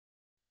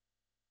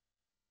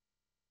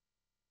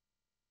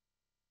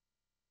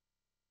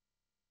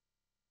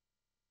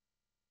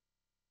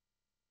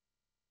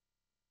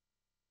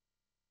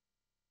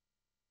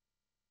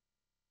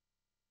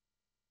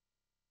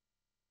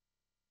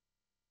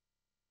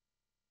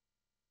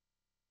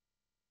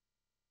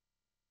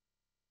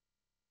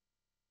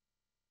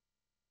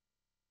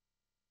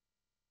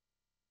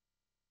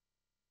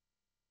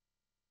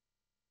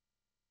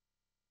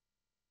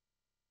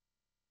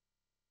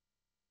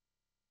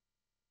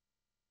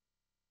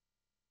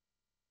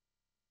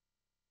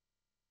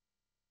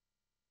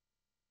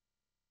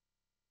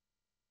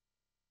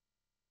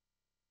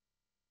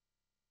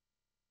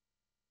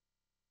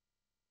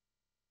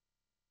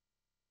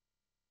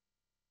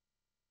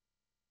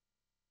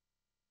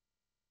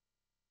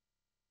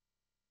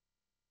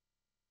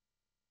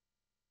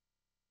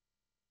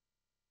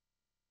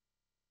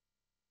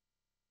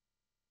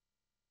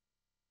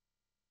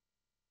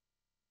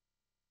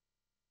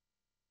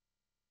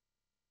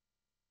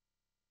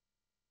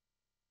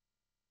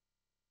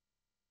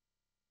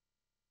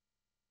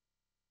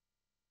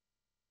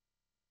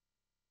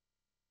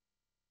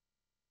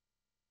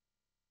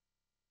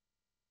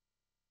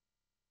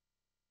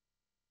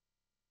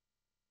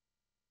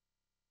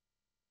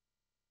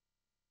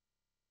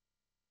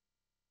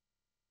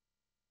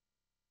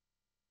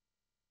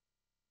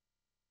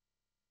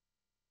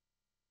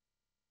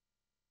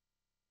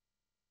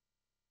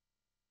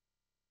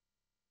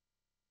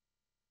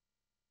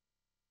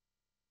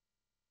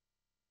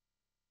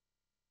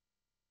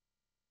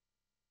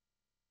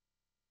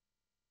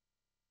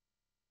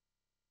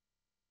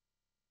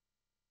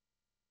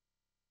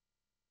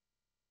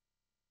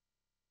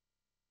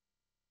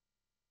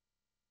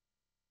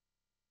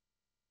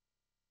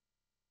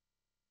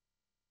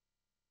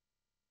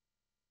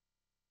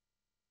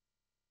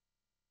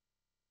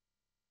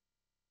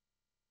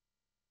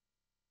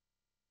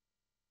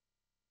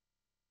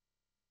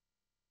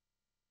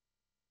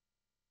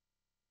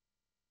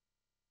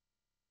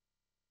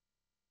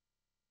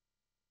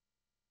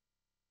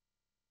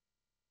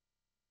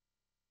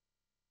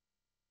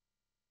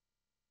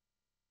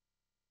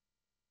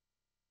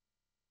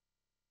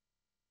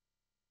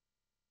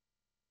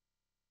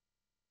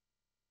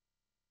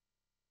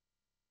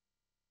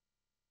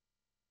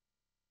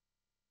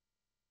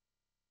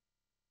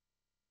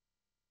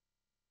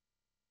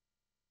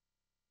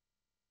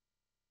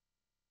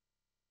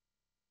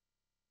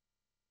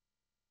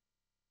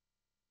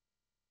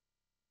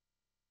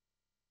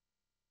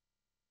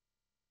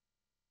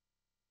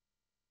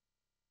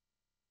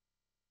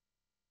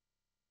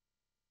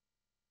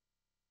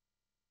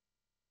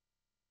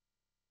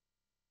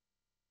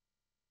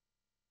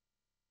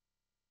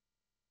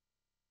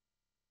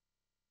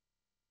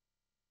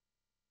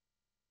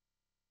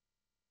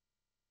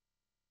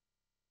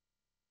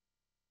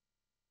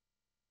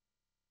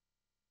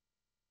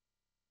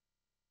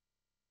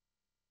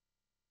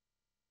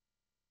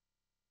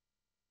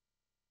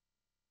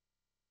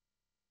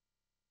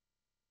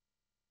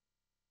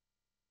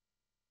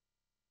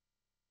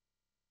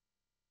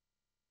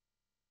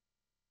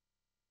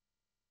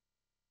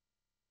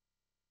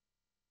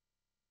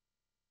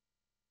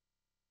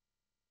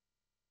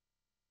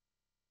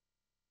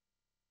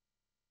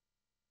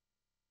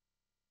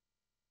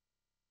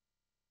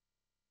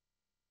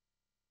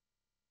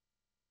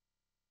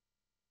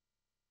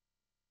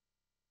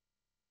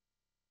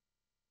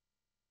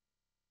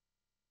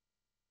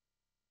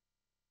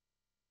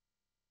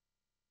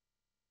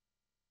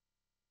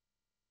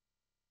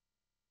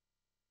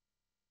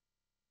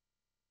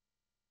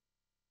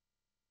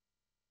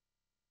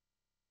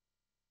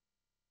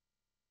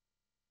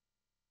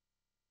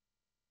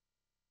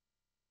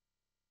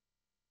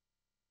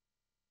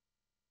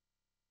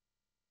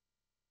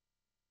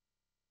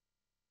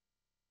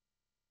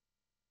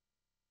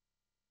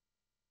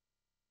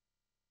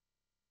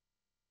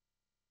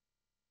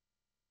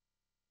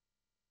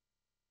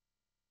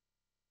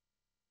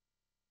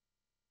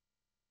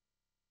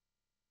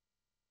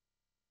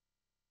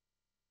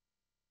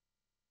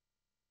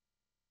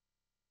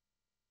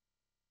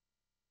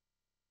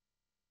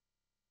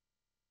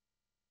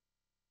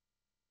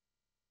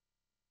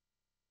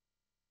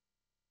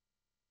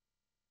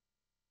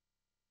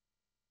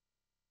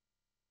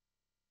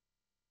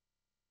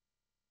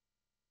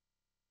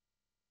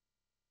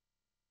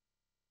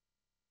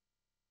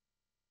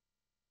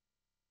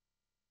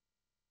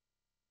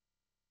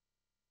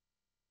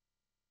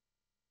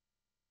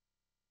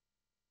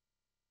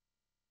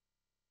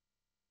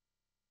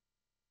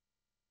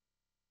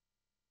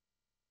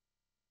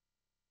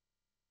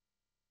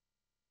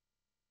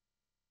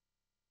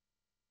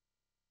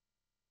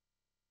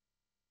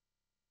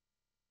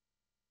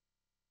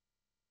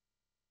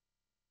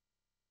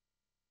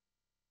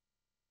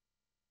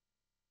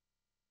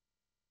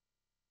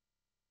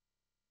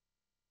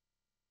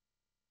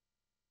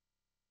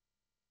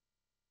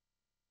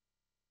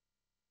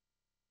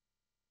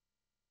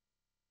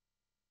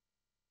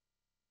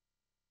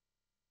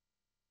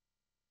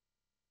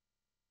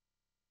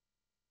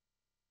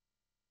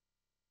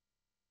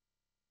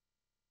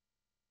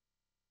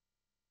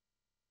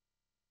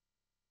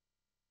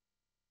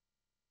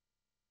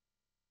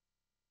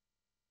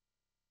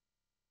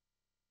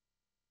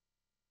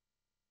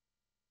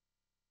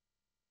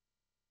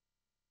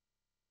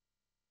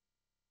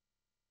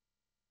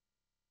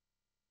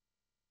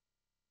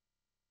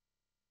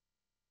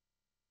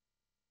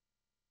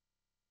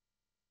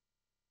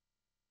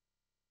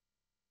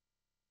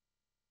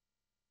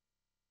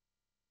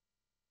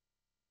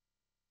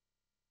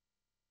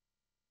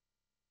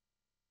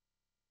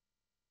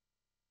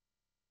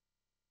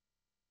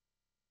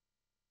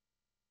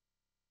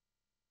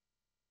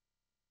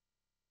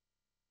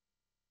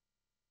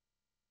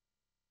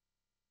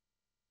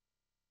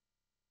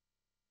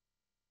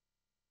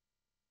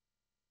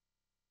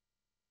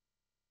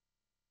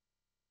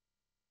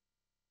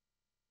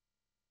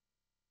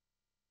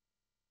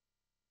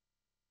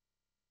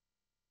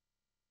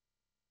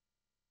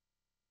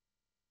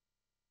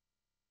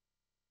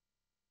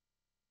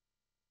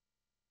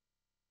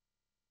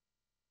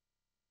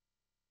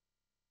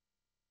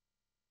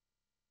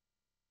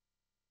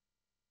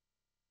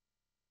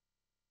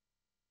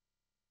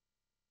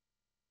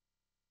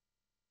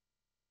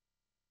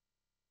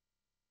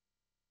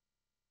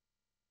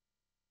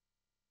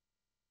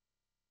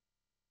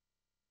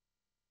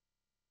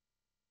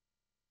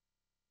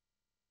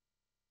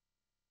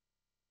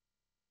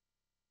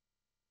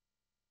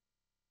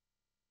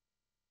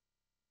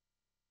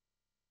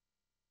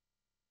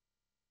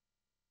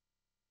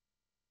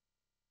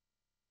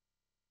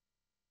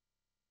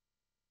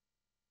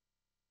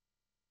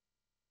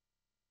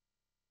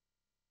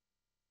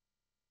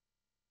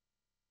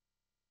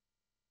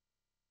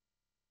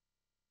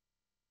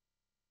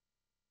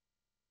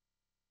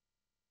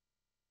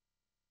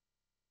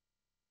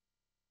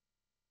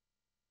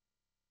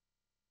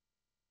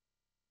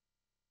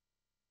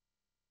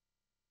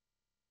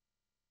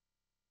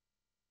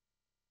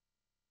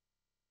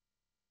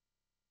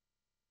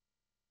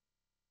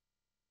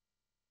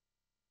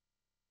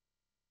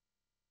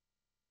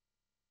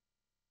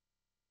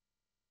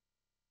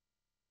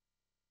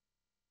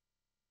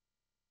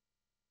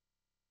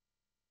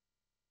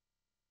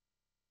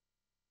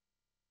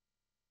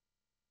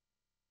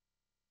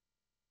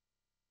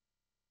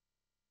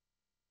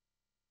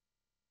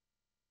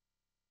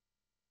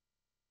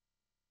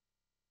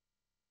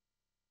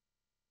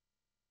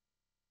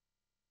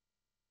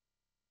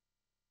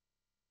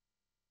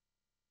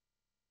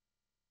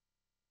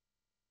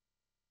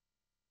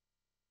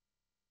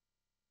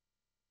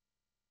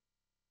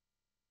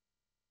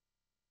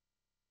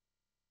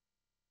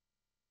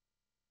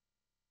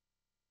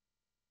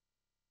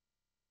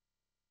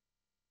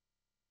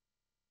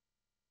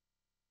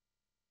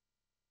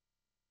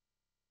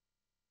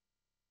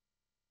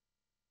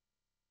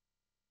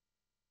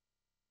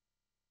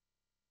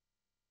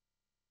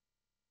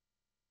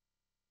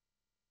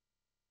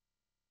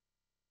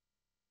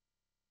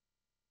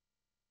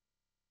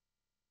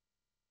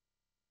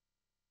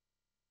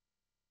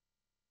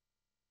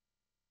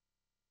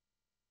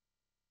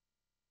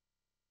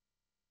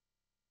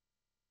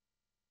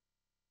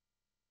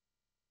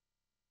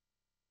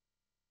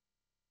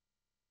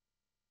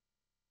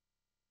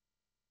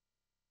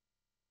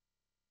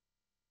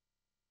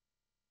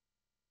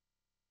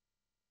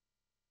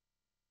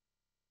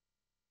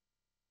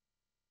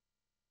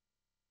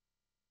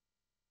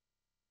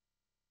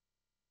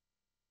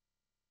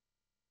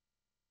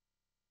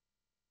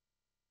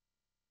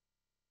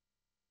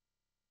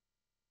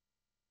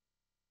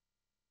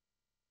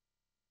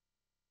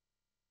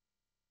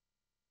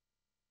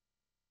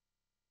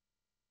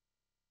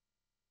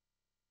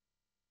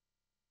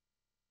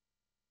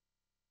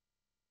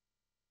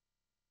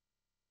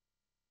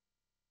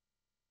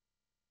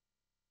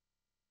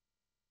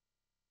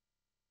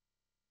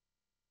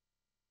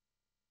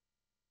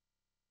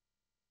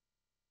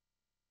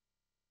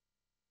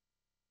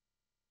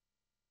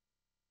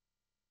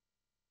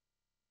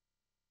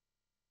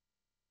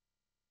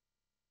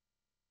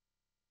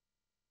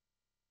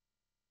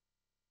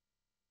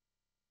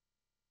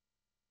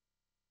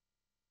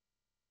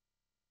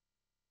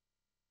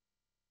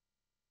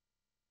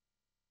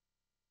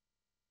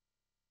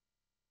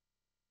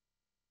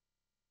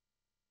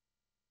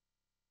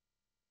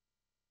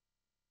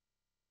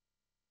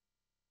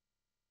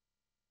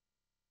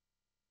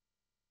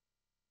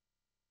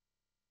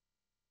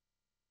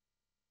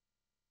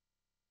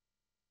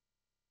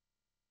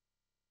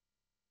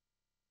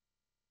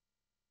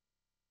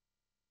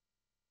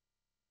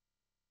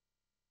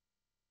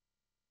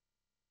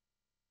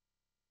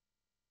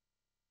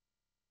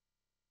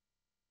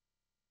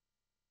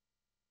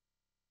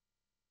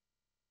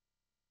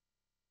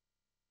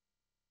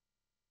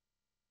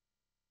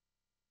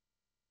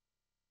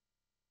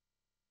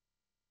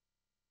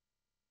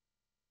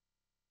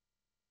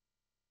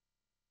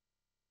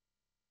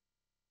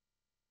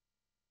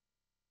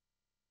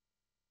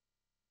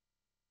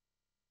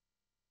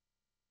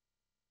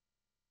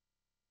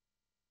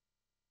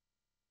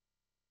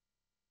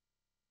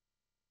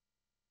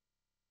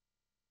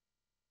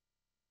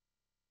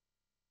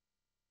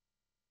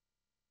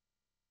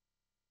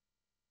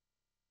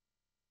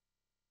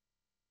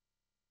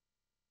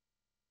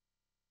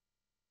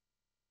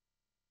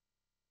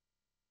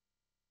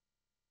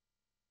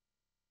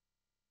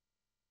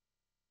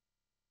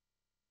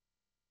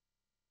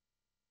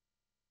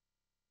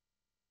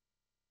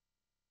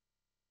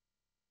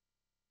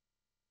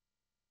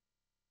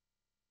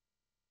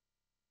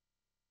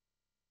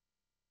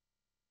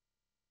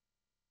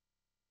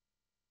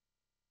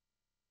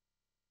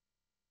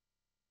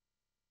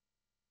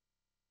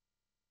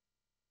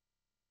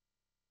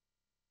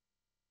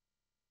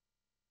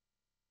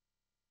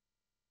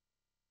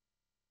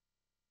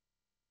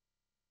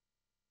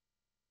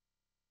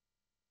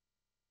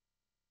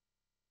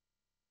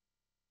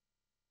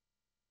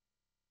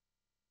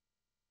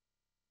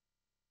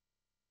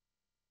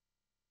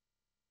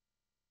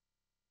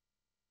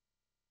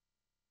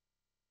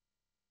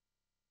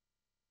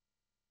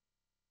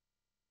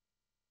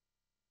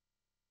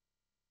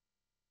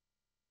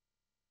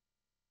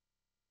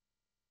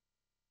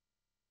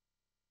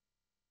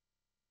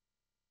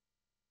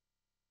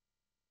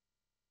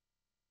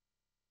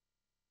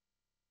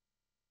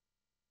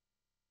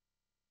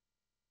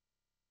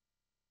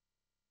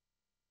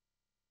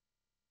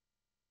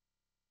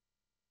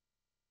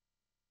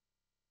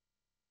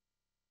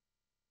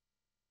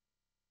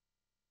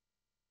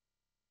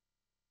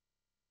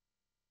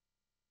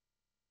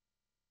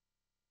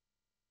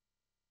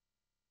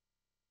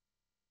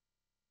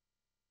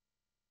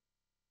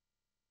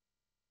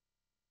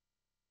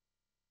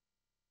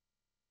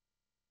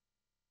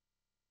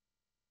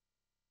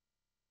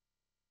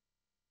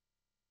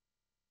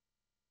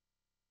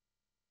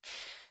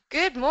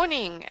Good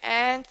morning,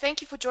 and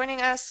thank you for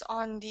joining us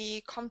on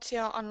the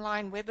CompTIA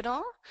online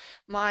webinar.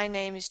 My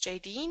name is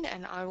Jadine,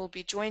 and I will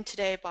be joined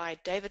today by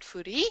David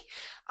Fourie,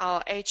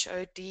 our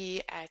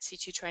HOD at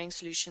CTU Training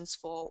Solutions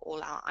for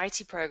all our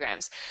IT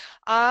programs.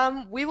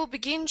 We will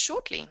begin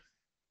shortly.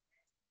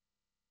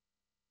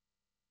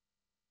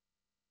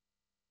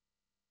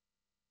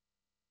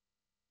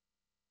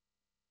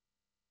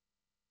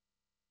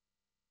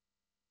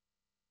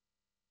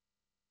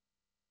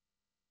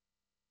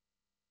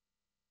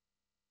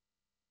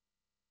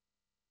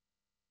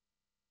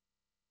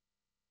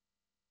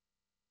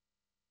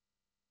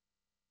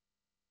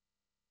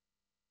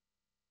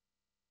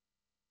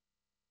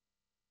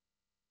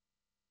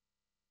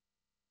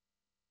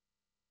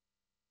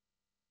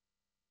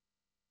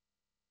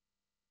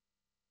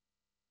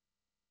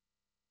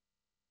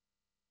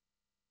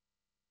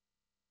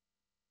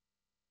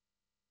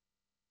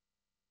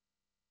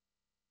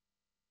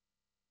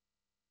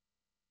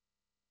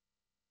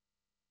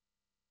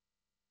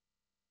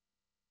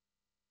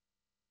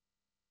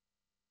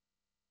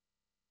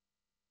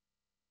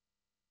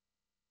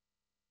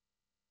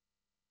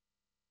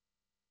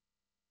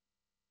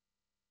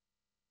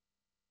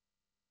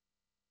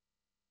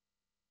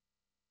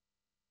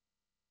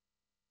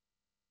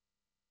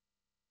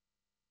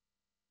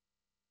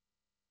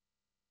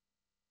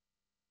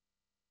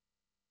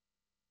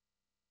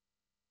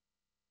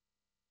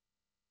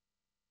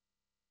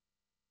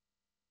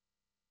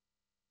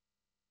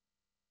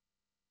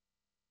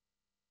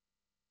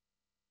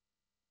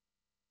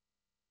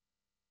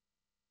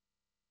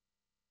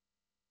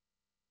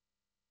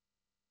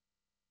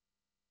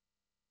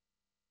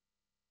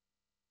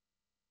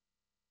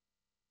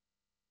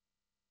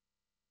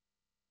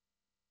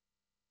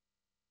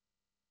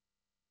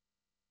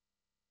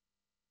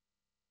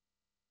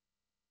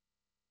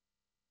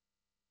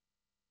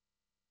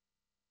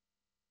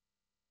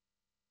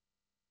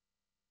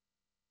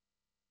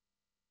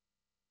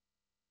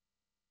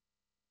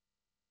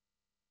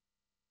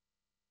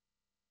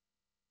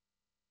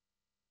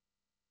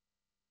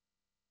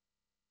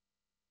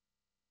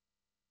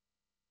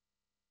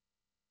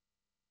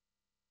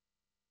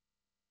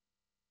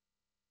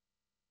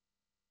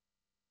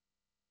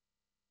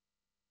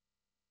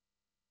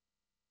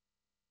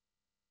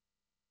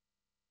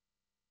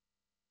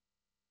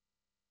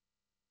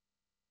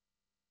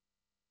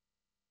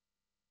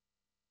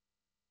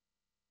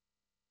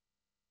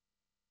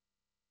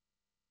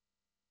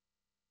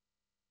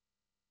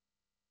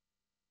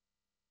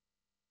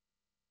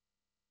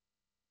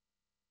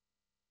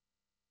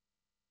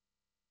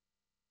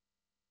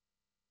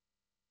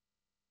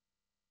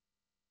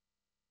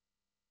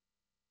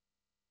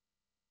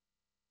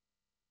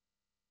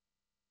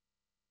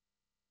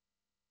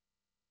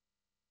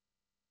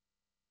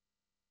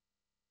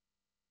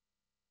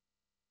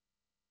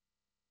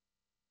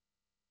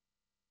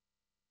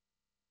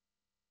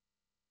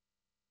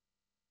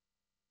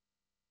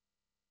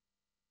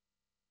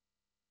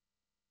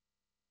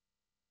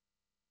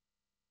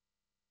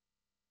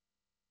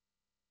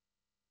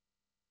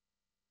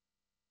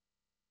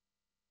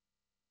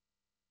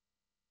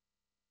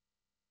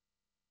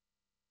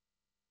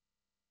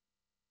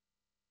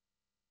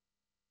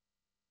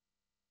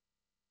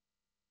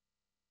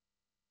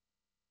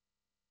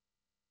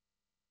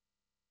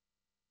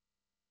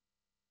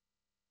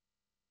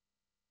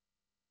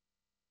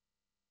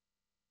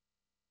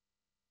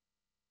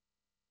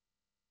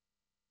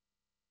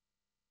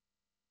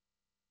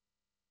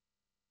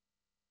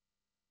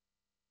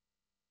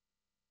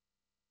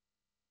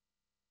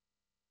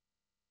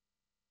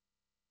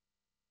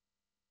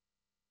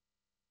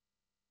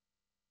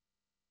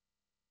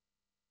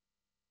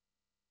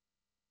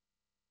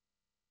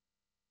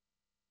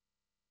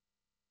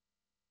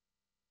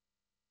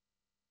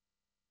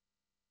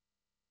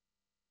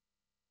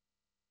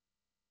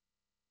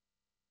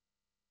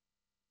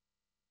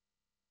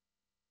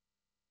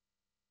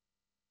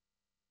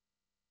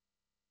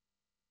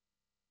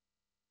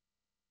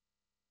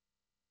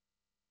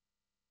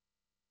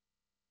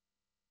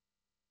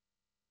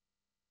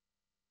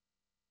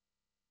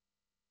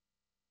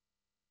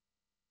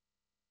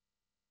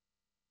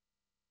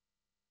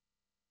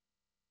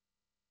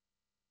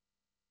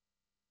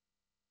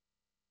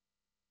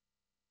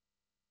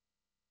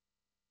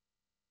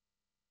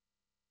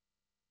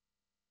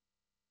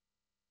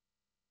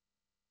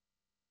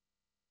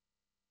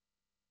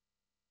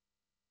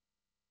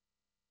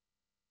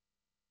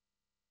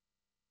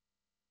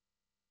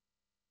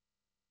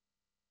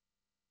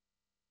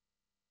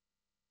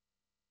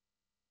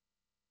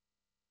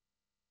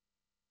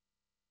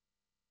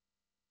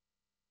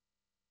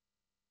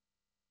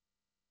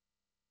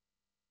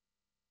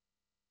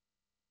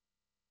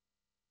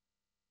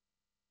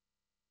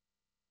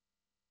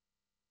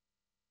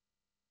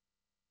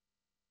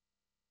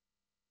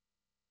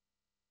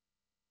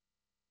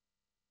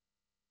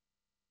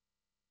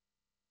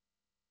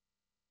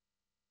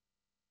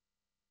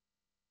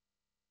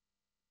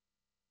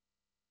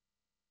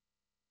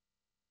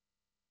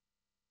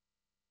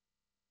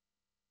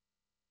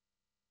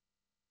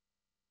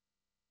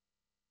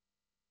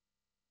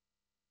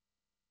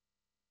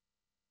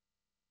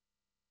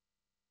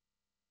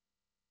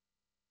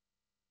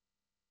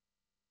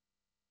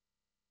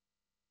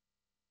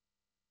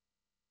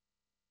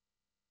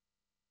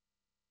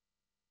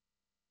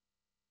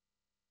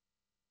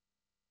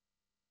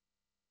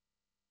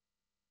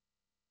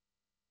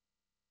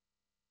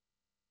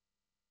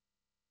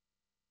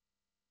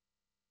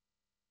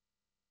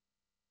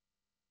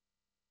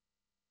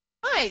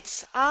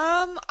 right.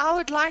 I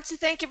would like to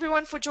thank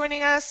everyone for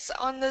joining us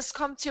on this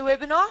CompTIA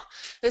webinar.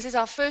 This is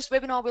our first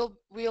webinar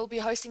we'll be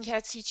hosting here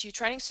at CTU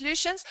Training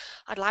Solutions.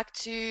 I'd like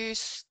to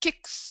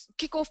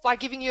kick off by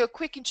giving you a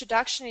quick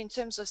introduction in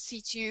terms of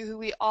CTU, who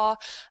we are,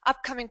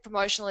 upcoming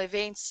promotional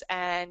events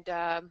and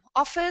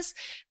offers.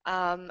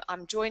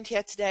 I'm joined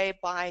here today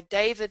by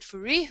David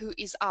Fourie, who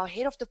is our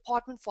head of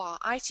department for our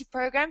IT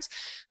programs,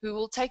 who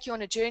will take you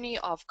on a journey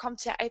of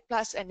CompTIA A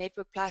and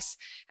Network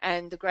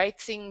and the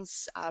great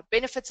things,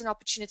 benefits and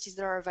opportunities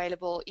that are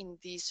available in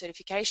these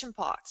certification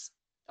parts.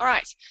 All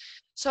right,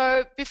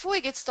 so before we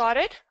get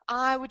started,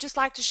 I would just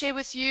like to share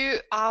with you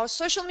our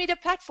social media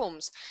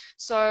platforms.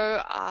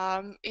 So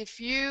if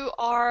you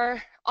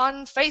are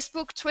on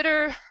Facebook,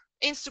 Twitter,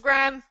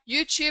 Instagram,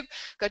 YouTube,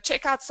 go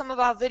check out some of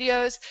our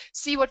videos,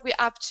 see what we're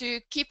up to,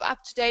 keep up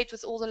to date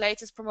with all the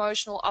latest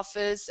promotional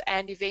offers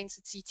and events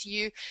at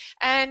CTU.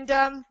 And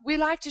we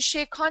like to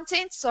share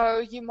content, so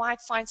you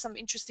might find some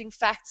interesting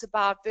facts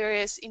about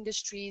various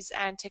industries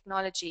and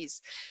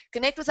technologies.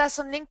 Connect with us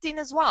on LinkedIn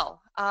as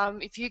well.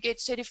 If you get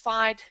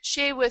certified,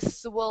 share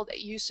with the world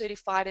that you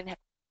certified and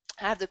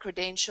have the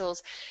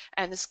credentials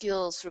and the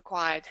skills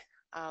required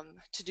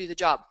to do the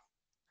job.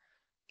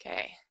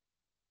 Okay.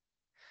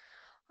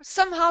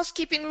 Some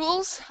housekeeping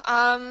rules.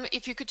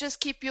 If you could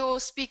just keep your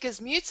speakers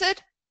muted.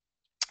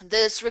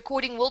 This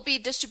recording will be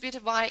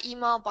distributed via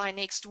email by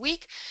next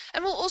week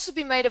and will also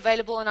be made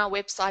available on our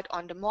website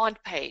on-demand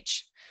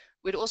page.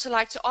 We'd also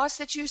like to ask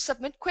that you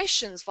submit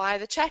questions via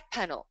the chat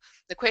panel.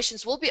 The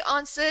questions will be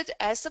answered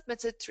as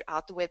submitted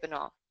throughout the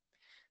webinar.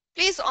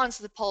 Please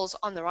answer the polls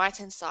on the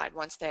right-hand side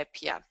once they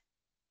appear.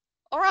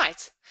 All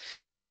right.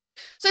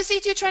 So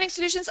CTU Training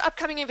Solutions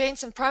upcoming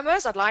events and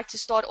promos. I'd like to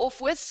start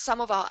off with some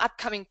of our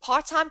upcoming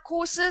part-time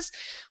courses.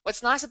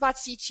 What's nice about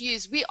CTU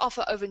is we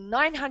offer over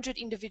 900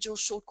 individual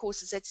short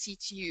courses at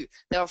CTU.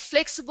 They are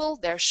flexible,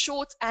 they're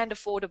short and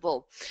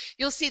affordable.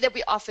 You'll see that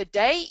we offer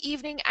day,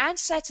 evening and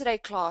Saturday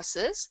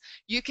classes.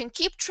 You can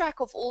keep track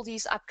of all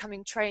these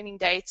upcoming training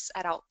dates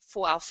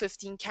for our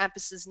 15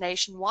 campuses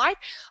nationwide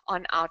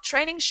on our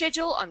training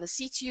schedule on the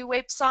CTU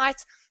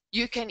website.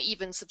 You can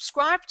even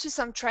subscribe to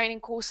some training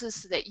courses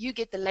so that you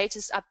get the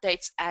latest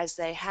updates as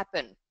they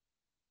happen.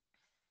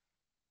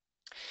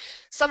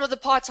 Some of the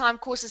part-time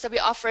courses that we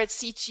offer at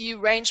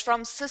CTU range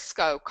from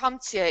Cisco,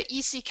 CompTIA,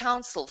 EC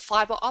Council,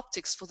 fiber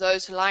optics for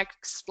those who like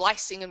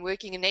splicing and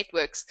working in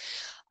networks.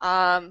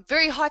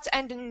 Very hot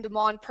and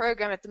in-demand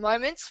program at the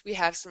moment. We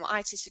have some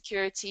IT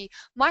security,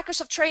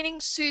 Microsoft training,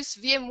 SUSE,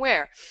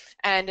 VMware,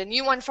 and a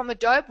new one from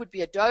Adobe would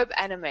be Adobe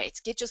Animate.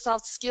 Get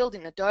yourself skilled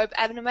in Adobe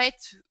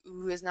Animate,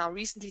 who has now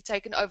recently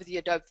taken over the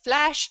Adobe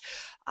Flash.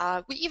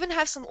 We even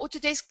have some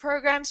Autodesk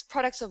programs.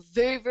 Products are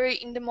very, very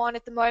in demand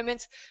at the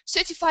moment.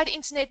 Certified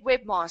Internet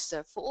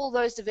Webmaster for all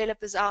those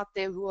developers out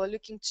there who are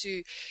looking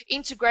to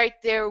integrate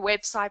their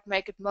website,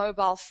 make it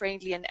mobile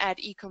friendly and add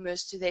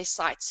e-commerce to their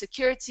site.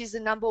 Security is the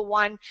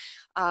 #1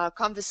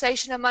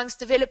 conversation amongst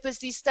developers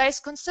these days.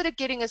 Consider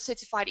getting a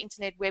Certified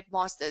Internet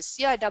Webmaster,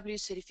 CIW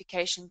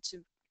certification,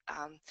 to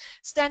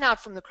stand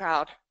out from the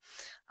crowd.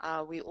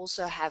 We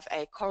also have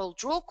a Corel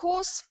Draw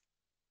course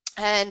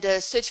and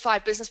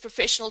certified business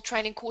professional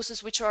training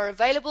courses, which are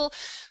available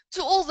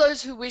to all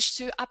those who wish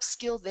to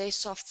upskill their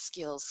soft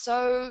skills.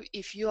 So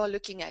if you are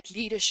looking at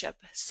leadership,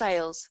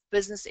 sales,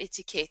 business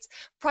etiquette,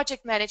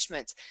 project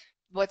management,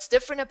 what's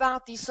different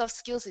about these soft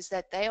skills is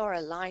that they are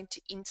aligned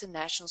to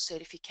international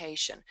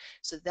certification.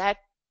 So that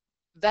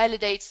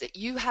validates that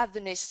you have the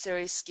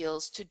necessary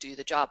skills to do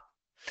the job.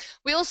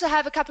 We also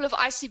have a couple of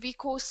ICB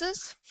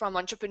courses from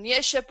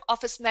entrepreneurship,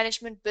 office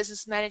management,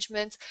 business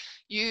management.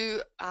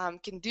 You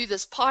can do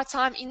this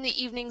part-time in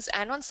the evenings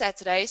and on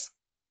Saturdays.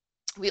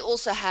 We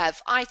also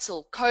have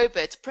ITIL,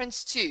 COBIT,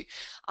 Prince2.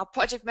 Our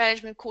project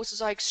management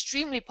courses are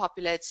extremely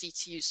popular at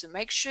CTU, so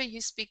make sure you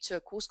speak to a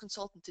course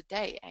consultant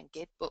today and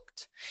get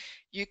booked.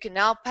 You can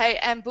now pay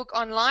and book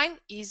online,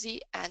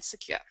 easy and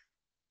secure.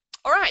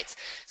 All right,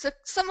 so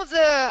some of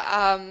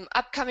the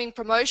upcoming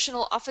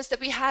promotional offers that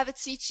we have at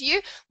CTU,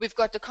 we've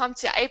got the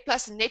CompTIA A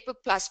and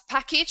Network Plus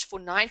package for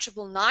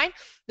 $9,999.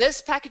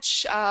 This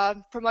package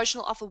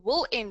promotional offer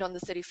will end on the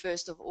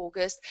 31st of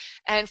August.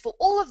 And for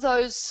all of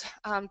those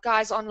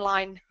guys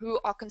online who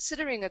are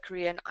considering a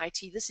career in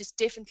IT, this is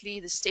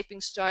definitely the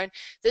stepping stone.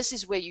 This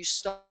is where you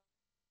start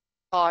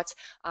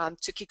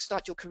to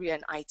kickstart your career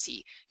in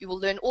IT. You will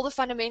learn all the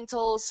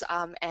fundamentals,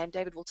 and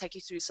David will take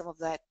you through some of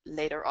that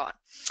later on.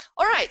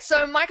 All right,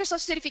 so Microsoft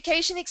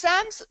certification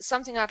exams,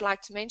 something I'd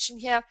like to mention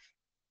here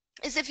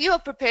is if you are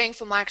preparing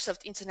for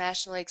Microsoft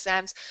international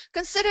exams,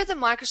 consider the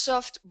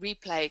Microsoft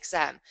Replay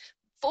exam,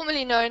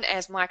 formerly known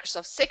as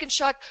Microsoft Second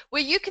Shot,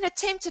 where you can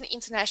attempt an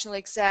international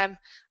exam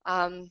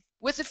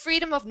with the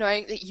freedom of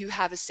knowing that you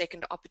have a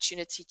second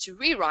opportunity to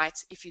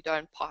rewrite if you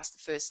don't pass the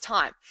first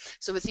time.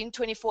 So within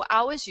 24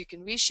 hours, you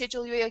can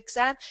reschedule your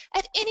exam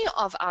at any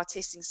of our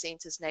testing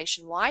centers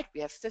nationwide.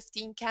 We have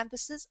 15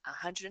 campuses,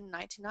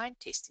 199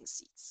 testing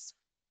seats.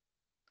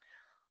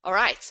 All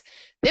right.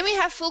 Then we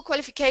have full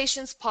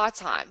qualifications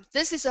part-time.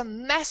 This is a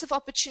massive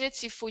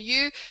opportunity for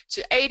you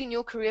to aid in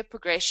your career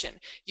progression.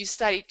 You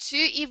study 2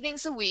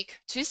 evenings a week,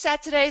 2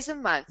 Saturdays a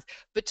month,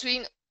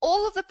 between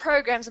all of the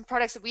programs and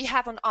products that we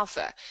have on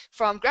offer,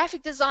 from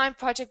graphic design,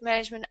 project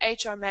management,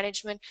 HR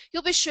management.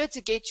 You'll be sure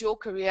to get your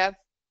career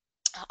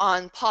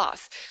on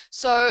path.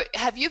 So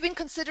have you been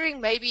considering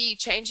maybe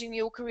changing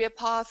your career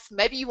path?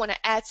 Maybe you want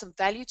to add some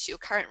value to your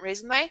current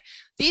resume.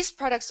 These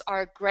products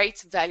are a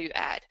great value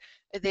add.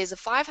 There's a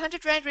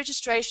 500 Rand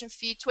registration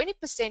fee,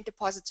 20%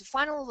 deposit to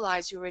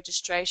finalize your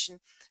registration.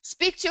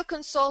 Speak to your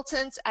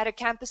consultant at a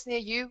campus near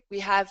you.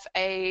 We have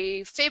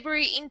a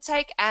February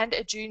intake and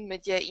a June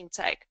mid-year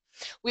intake.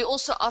 We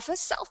also offer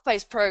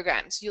self-paced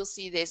programs. You'll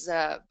see there's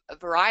a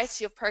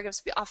variety of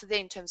programs we offer there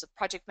in terms of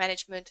project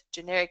management,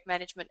 generic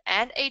management,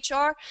 and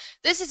HR.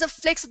 This is a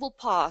flexible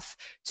path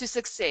to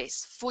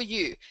success for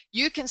you.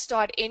 You can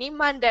start any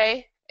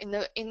Monday in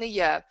the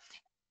year,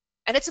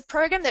 and it's a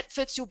program that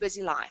fits your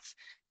busy life.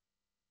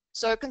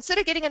 So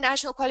consider getting a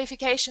national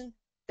qualification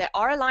that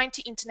are aligned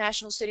to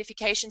international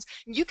certifications.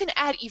 You can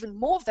add even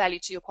more value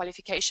to your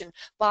qualification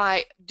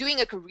by doing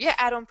a career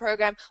add-on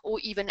program or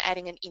even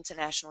adding an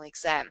international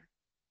exam.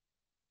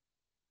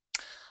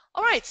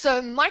 All right,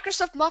 so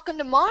Microsoft MOC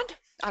On-Demand.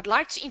 I'd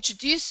like to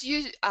introduce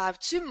you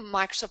to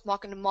Microsoft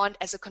MOC On-Demand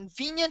as a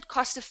convenient,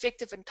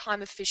 cost-effective, and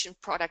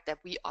time-efficient product that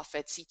we offer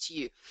at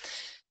CTU.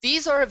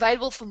 These are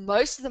available for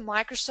most of the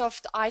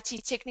Microsoft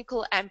IT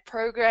technical and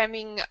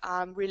programming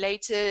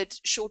related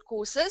short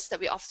courses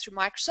that we offer through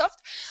Microsoft.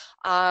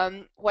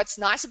 What's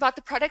nice about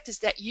the product is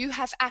that you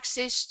have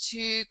access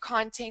to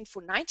content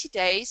for 90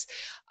 days,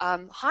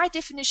 high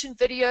definition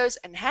videos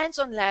and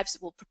hands-on labs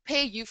that will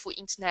prepare you for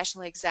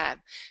international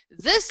exam.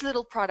 This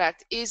little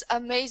product is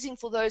amazing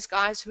for those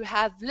guys who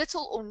have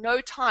little or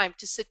no time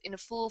to sit in a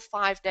full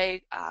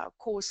 5-day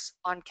course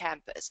on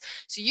campus.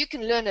 So you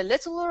can learn a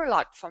little or a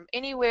lot from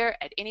anywhere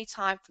at any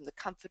time from the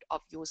comfort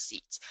of your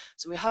seat.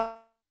 So we hope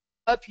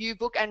you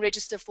book and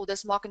register for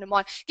this MOC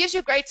On-Demand. Gives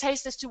you a great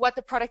taste as to what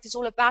the product is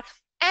all about,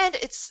 and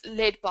it's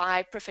led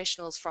by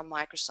professionals from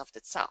Microsoft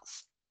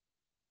itself.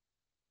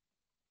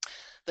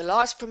 The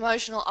last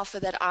promotional offer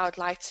that I would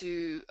like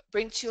to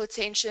bring to your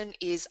attention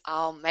is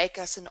our Make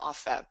Us an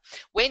Offer.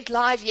 Went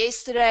live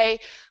yesterday.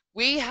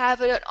 We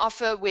have an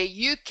offer where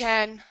you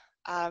can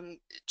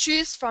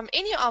choose from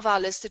any of our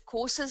listed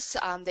courses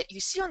that you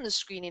see on the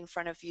screen in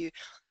front of you.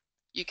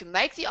 You can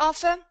make the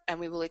offer and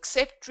we will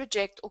accept,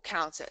 reject, or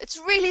counter. It's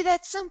really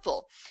that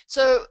simple.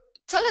 So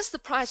tell us the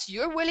price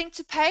you're willing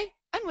to pay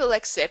and we'll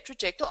accept,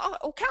 reject,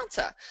 or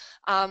counter.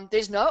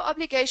 There's no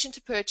obligation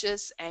to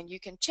purchase, and you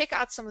can check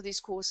out some of these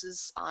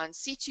courses on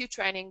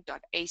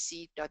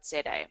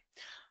ctutraining.ac.za.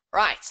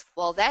 Right,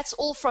 well, that's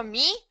all from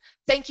me.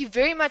 Thank you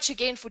very much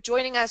again for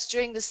joining us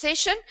during the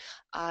session.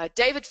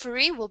 David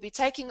Fourie will be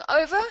taking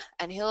over,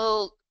 and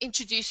he'll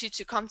introduce you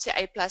to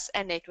CompTIA A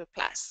and Network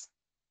Plus.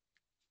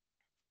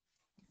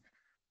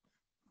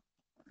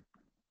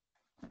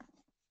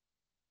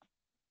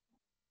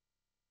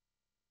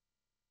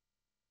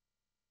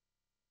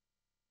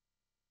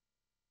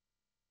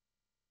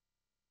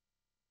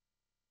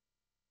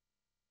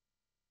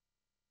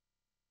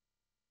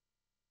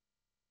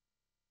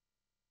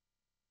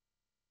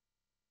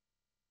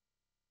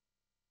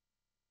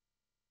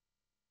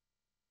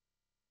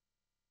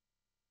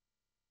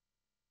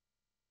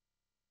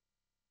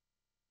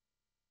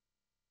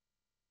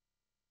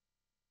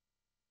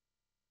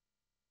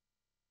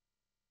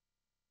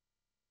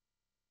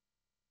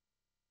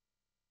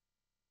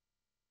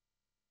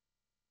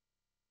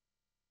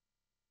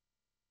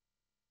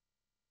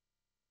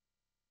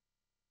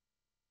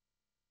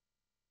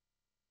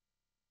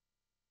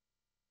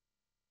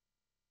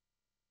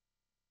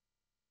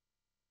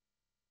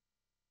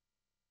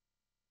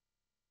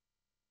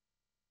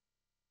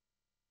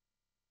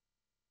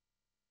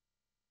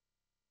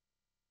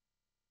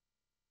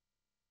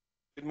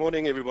 Good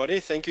morning, everybody.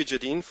 Thank you,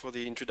 Jadine, for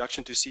the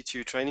introduction to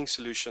CTU Training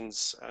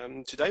Solutions.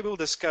 Today we'll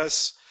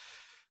discuss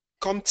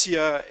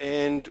CompTIA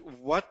and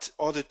what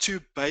are the two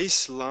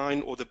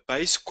baseline or the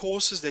base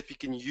courses that we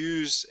can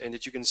use and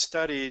that you can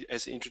study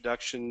as an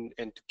introduction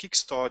and to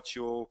kickstart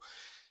your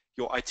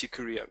IT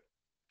career.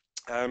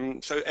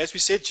 So as we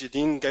said,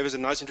 Jadine gave us a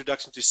nice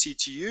introduction to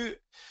CTU.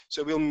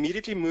 So we'll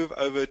immediately move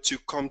over to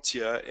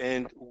CompTIA.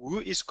 And who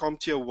is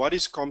CompTIA? What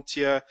is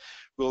CompTIA?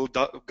 We'll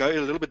go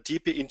a little bit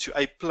deeper into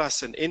A+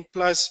 and N+,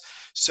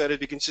 so that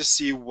we can just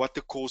see what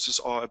the courses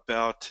are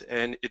about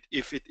and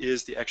if it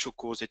is the actual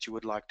course that you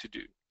would like to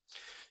do.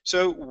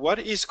 So what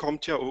is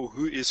CompTIA, or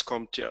who is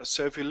CompTIA?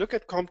 So if we look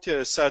at CompTIA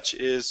as such,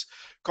 is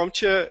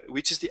CompTIA,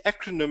 which is the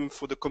acronym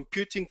for the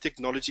Computing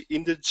Technology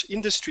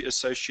Industry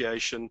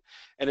Association,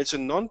 and it's a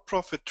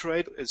non-profit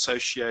trade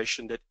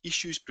association that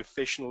issues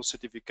professional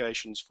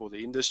certifications for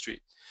the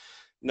industry.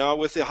 Now,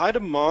 with the high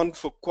demand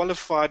for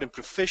qualified and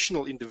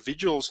professional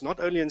individuals, not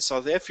only in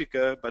South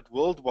Africa, but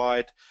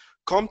worldwide,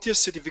 CompTIA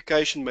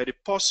certification made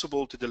it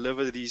possible to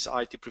deliver these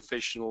IT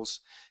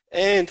professionals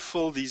and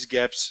fill these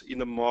gaps in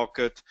the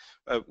market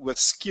with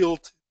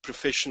skilled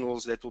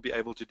professionals that will be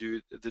able to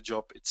do the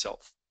job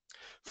itself.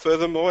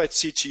 Furthermore, at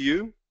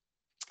CTU,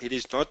 it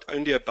is not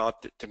only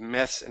about the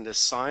maths and the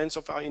science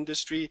of our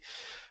industry,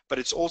 but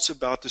it's also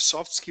about the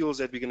soft skills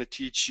that we're going to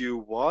teach you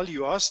while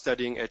you are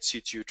studying at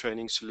CTU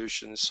Training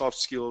Solutions. Soft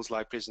skills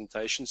like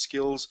presentation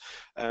skills.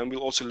 We'll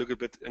also look a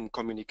bit in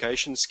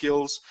communication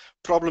skills,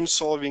 problem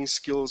solving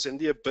skills, and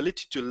the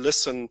ability to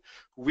listen,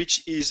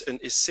 which is an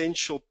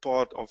essential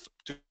part of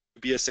to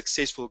be a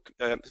successful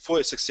for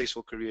a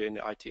successful career in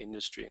the IT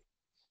industry.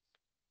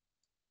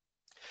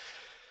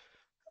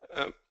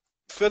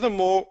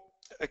 Furthermore,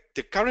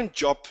 the current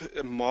job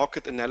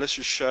market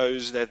analysis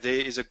shows that there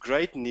is a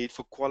great need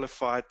for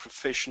qualified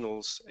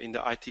professionals in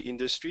the IT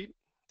industry.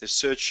 The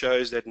search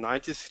shows that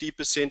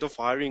 93% of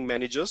hiring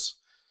managers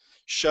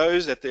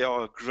shows that there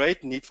are a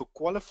great need for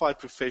qualified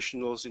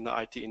professionals in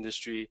the IT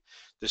industry.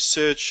 The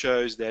search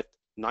shows that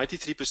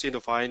 93%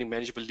 of hiring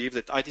managers believe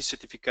that IT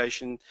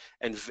certification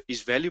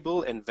is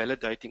valuable and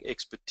validating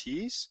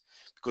expertise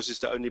because it's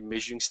the only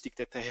measuring stick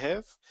that they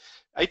have.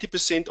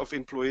 80% of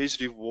employees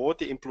reward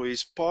the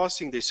employees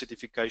passing their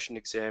certification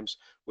exams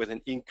with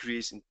an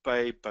increase in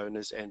pay,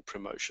 bonus, and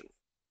promotion.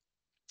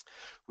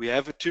 We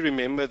have to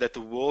remember that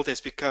the world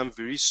has become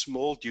very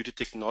small due to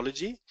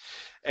technology,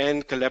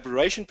 and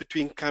collaboration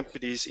between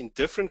companies in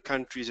different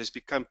countries has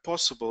become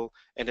possible,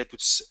 and that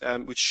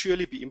would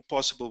surely be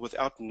impossible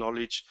without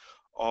knowledge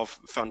of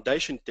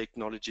foundation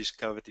technologies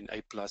covered in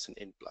A+ and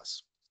N+.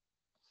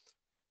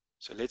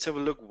 So let's have a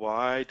look.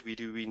 Why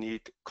do we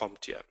need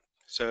CompTIA?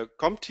 So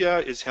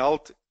CompTIA is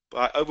held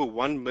by over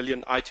 1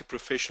 million IT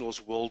professionals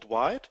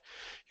worldwide.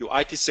 Your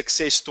IT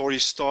success story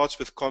starts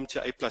with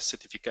CompTIA A+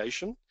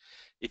 certification.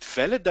 It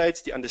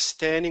validates the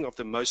understanding of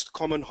the most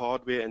common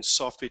hardware and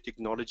software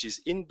technologies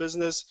in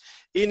business.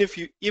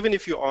 Even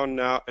if you are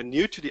now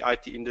new to the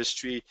IT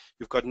industry,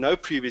 you've got no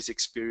previous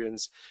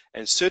experience,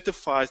 and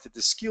certifies that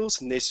the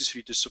skills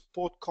necessary to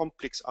support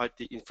complex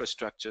IT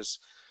infrastructures.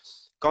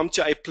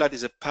 CompTIA A+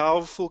 is a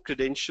powerful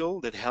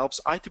credential that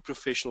helps IT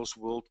professionals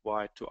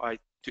worldwide to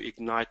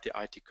ignite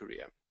their IT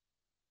career.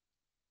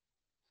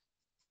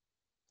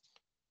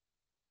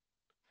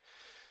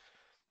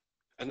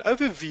 An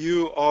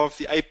overview of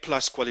the A+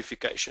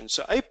 qualification.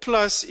 So A+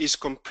 is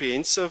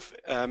comprehensive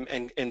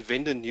and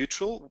vendor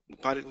neutral.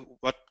 But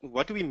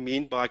what do we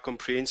mean by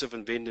comprehensive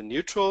and vendor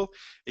neutral?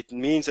 It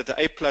means that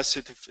the A+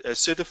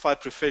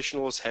 certified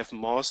professionals have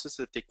mastered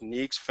the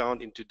techniques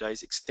found in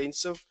today's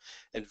extensive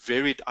and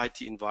varied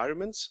IT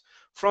environments,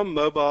 from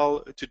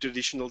mobile to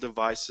traditional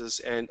devices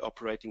and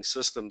operating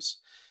systems.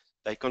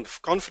 They can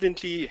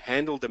confidently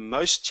handle the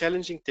most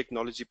challenging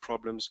technology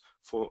problems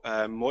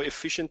more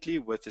efficiently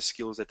with the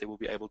skills that they will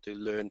be able to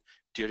learn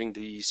during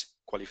these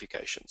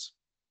qualifications.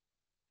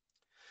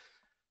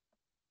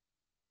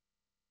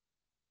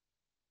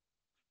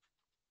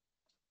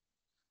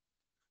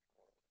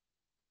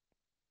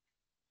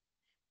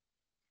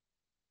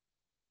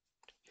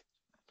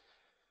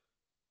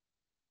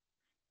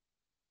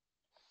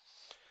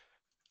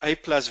 A+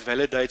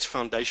 validates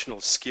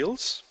foundational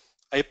skills.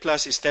 A+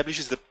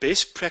 establishes the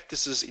best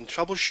practices in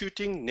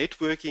troubleshooting,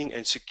 networking,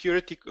 and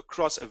security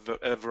across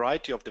a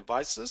variety of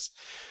devices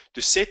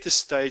to set the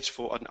stage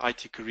for an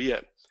IT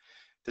career.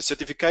 The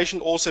certification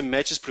also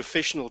matches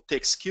professional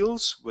tech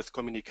skills with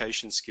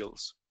communication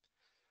skills.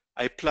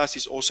 A+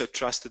 is also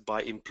trusted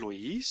by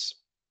employees.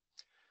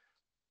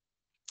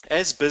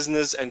 As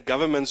business and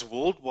governments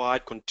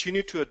worldwide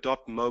continue to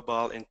adopt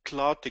mobile and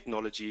cloud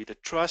technology, they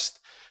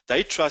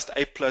trust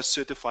A+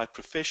 certified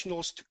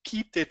professionals to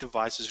keep their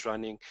devices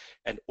running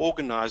and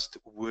organized,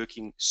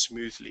 working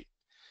smoothly.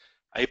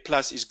 A+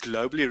 is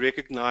globally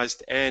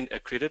recognized and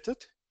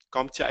accredited.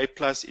 CompTIA A+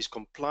 is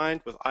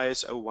compliant with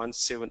ISO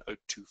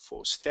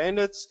 17024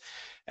 standards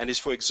and is,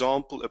 for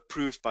example,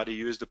 approved by the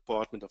US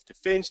Department of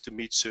Defense to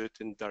meet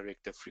certain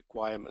directive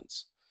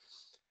requirements.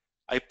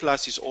 A+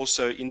 is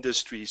also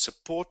industry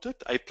supported.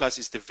 A+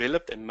 is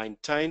developed and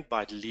maintained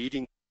by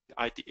leading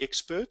IT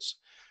experts.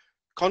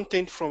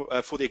 Content for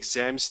the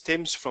exam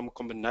stems from a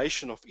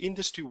combination of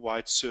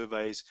industry-wide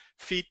surveys,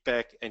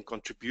 feedback, and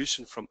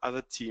contribution from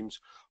other teams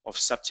of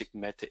subject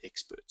matter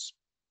experts.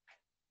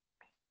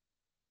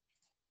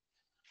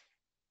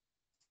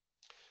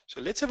 So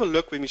let's have a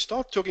look. When we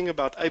start talking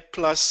about A+,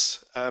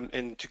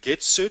 and to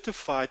get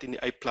certified in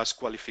the A+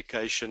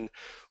 qualification,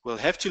 we'll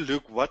have to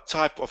look what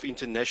type of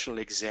international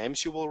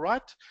exams you will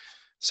write.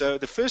 So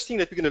the first thing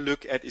that we're going to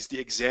look at is the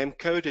exam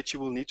code that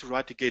you will need to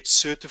write to get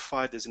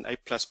certified as an A+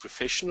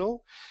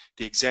 professional.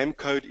 The exam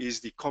code is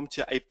the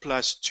CompTIA A+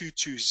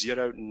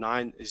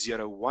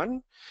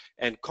 220901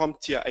 and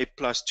CompTIA A+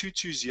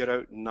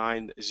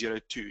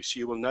 220902. So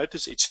you will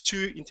notice it's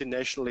two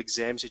international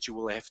exams that you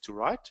will have to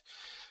write.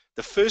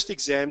 The first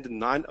exam, the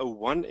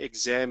 901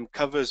 exam,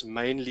 covers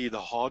mainly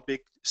the hardware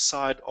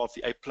side of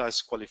the A+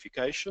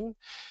 qualification,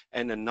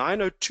 and the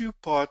 902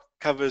 part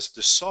covers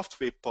the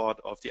software part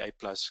of the A+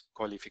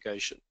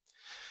 qualification.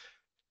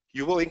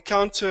 You will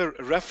encounter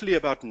roughly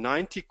about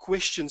 90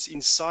 questions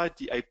inside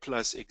the A+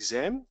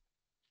 exam,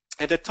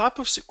 and the type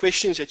of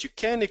questions that you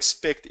can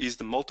expect is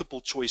the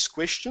multiple choice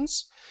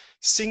questions,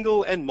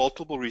 single and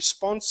multiple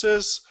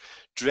responses,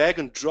 drag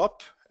and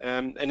drop,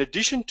 In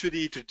addition to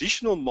the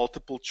traditional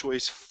multiple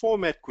choice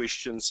format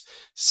questions,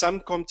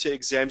 some CompTIA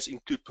exams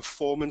include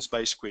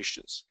performance-based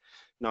questions.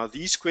 Now,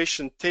 these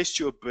questions test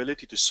your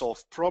ability to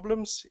solve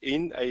problems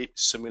in a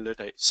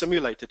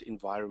simulated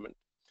environment.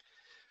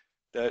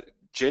 The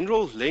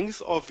general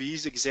length of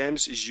these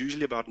exams is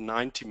usually about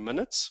 90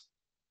 minutes,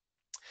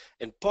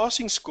 and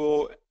passing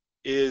score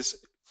is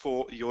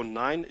for your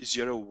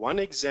 901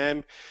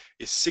 exam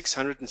is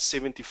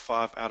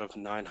 675 out of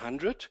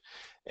 900,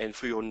 and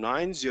for your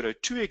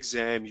 902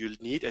 exam you'll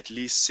need at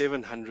least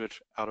 700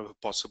 out of a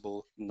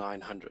possible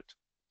 900.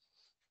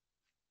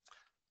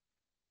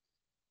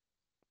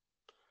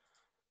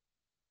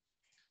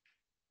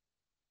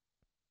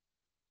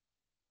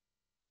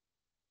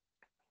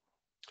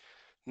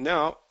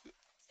 Now,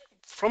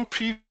 from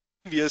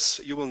previous,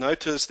 you will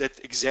notice that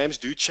exams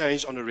do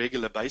change on a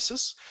regular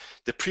basis.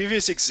 The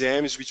previous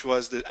exams, which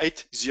was the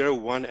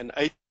 801 and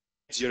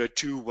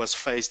 802, was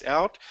phased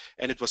out,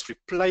 and it was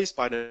replaced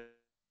by the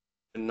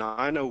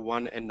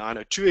 901 and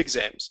 902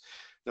 exams.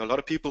 Now, a lot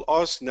of people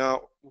ask,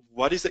 now,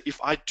 what is it if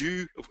I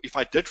did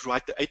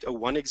write the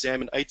 801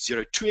 exam and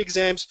 802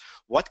 exams,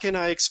 what can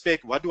I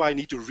expect? What do I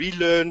need to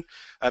relearn?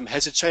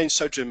 Has it changed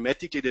so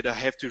dramatically that I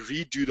have to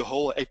redo the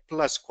whole A+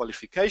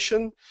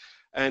 qualification?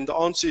 And the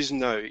answer is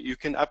no. You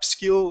can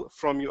upskill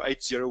from your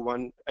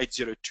 801,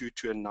 802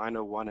 to a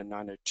 901 and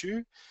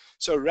 902.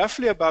 So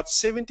roughly about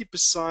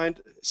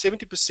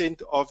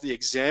 70% of the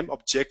exam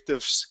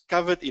objectives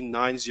covered in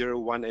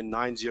 901 and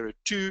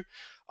 902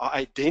 are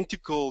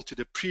identical to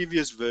the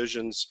previous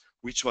versions,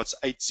 which was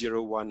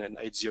 801 and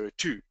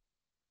 802.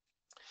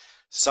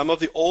 Some of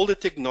the older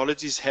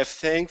technologies have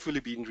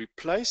thankfully been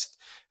replaced,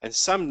 and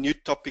some new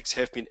topics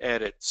have been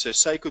added. So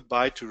say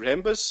goodbye to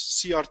Rambus,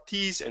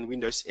 CRTs, and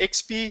Windows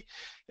XP,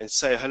 and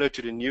say hello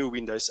to the new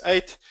Windows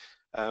 8,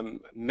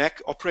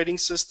 Mac operating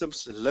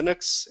systems,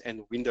 Linux,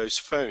 and Windows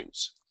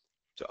phones.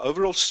 The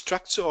overall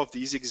structure of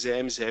these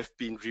exams have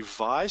been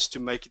revised to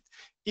make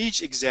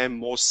each exam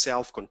more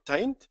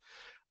self-contained.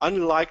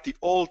 Unlike the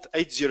old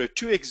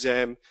 802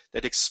 exam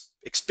that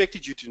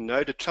expected you to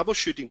know the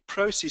troubleshooting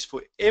process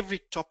for every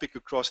topic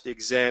across the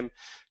exam,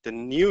 the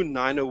new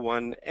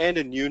 901 and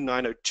the new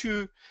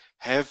 902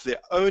 have their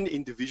own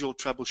individual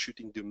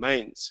troubleshooting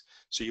domains.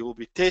 So you will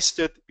be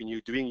tested when you're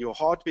doing your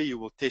hardware, you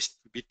will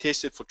be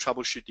tested for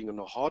troubleshooting on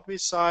the hardware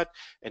side,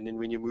 and then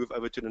when you move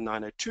over to the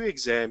 902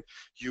 exam,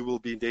 you will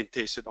be then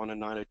tested on a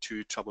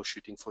 902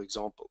 troubleshooting, for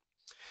example.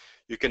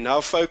 You can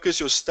now focus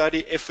your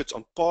study efforts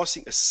on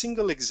passing a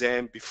single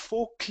exam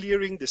before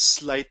clearing the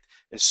slate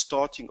and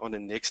starting on the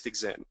next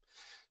exam.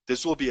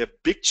 This will be a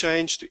big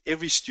change to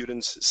every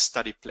student's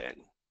study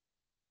plan.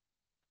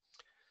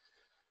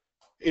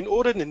 In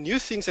order, the new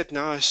things that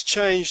now has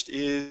changed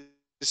is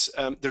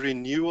the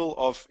renewal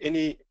of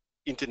any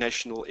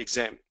international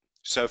exam.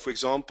 So for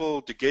example,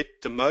 to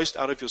get the most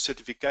out of your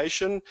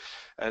certification,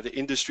 the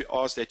industry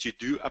asks that you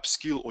do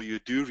upskill or you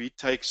do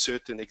retake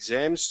certain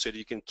exams so that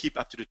you can keep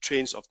up to the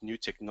trends of new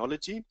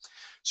technology.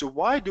 So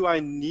why do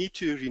I need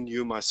to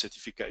renew my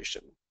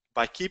certification?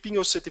 By keeping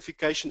your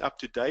certification up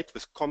to date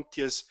with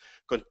CompTIA's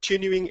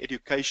continuing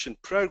education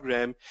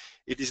program,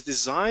 it is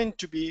designed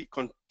to be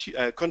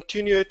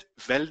continued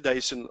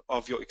validation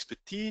of your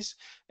expertise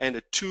and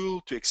a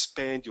tool to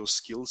expand your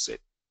skill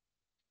set.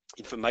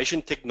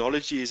 Information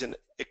technology is an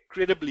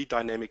incredibly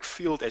dynamic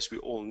field, as we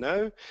all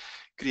know,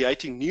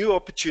 creating new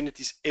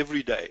opportunities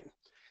every day.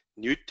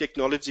 New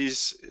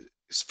technologies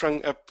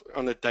sprung up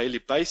on a daily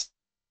basis,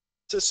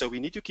 so we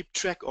need to keep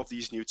track of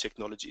these new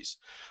technologies.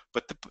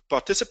 But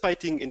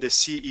participating in the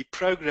CE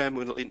program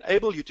will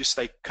enable you to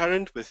stay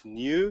current with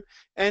new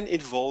and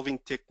evolving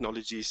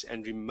technologies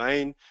and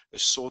remain a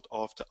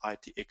sought-after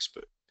IT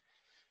expert.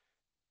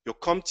 Your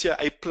CompTIA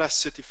A+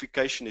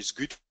 certification is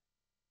good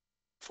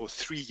for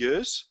 3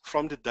 years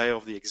from the day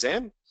of the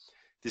exam.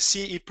 The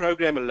CE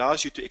program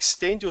allows you to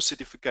extend your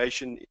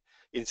certification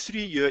in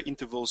 3-year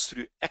intervals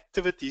through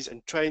activities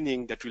and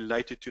training that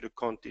related to the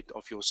content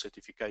of your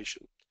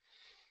certification.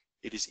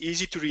 It is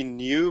easy to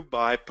renew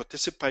by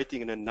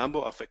participating in a number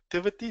of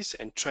activities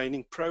and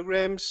training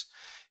programs,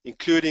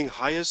 including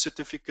higher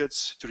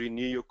certificates to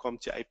renew your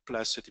CompTIA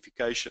A+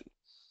 certification.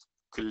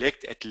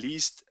 Collect at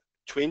least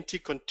 20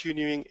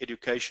 continuing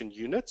education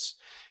units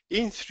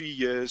in 3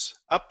 years,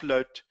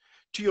 upload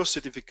to your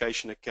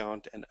certification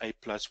account, and A+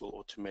 will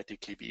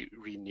automatically be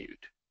renewed.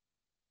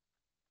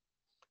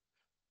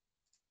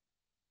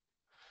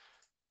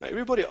 Now,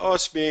 everybody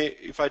asks me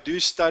if I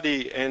do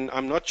study and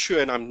I'm not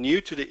sure and I'm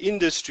new to the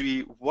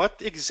industry, what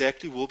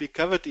exactly will be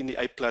covered in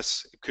the A+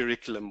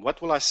 curriculum?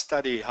 What will I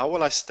study? How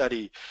will I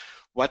study?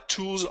 What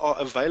tools are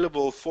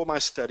available for my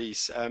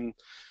studies?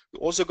 We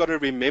also got to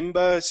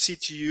remember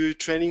CTU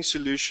Training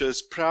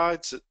Solutions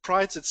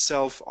prides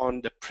itself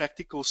on the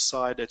practical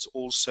side that's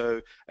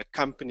also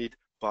accompanied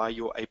by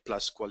your A+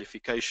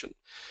 qualification.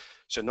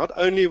 So not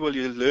only will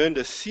you learn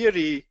the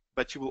theory,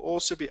 but you will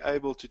also be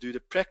able to do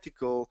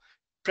the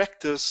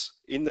practice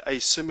in a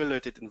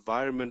simulated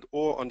environment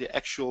or on the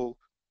actual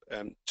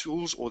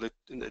tools or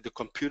the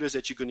computers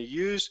that you're going to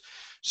use,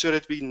 so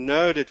that we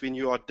know that when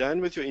you are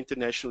done with your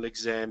international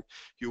exam,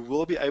 you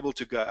will be able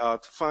to go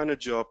out, find a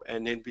job,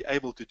 and then be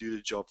able to do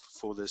the job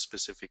for the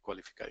specific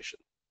qualification.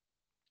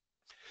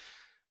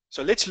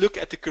 So let's look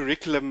at the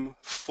curriculum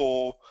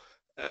for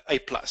A+.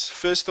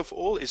 First of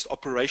all is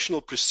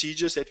operational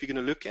procedures that we're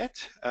going to look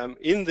at.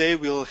 In there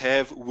we'll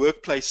have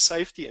workplace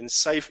safety and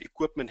safe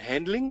equipment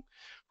handling,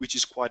 which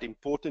is quite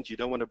important. You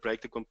don't want to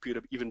break the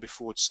computer even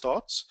before it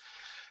starts.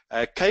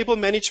 Cable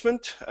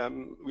management,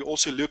 we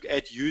also look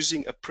at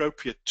using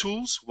appropriate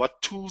tools.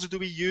 What tools do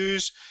we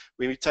use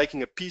when we're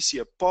taking a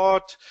PC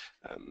apart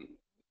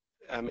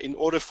in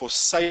order for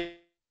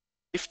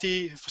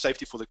safety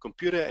for the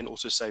computer and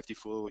also safety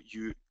for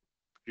you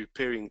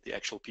repairing the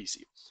actual PC.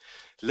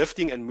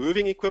 Lifting and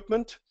moving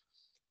equipment.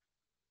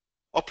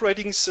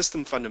 Operating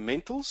system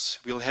fundamentals.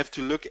 We'll have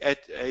to look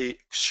at a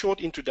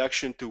short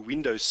introduction to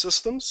Windows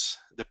systems,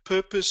 the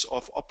purpose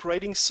of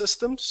operating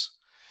systems,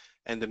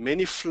 and the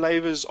many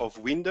flavors of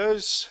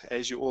Windows.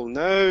 As you all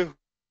know,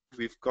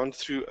 we've gone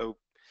through a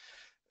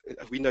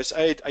Windows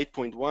 8,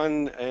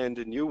 8.1, and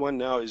the new one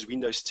now is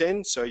Windows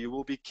 10, so you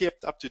will be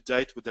kept up to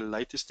date with the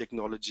latest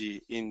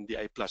technology in the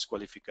A+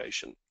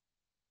 qualification.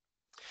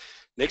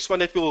 Next one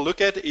that we'll look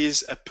at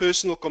is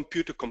personal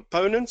computer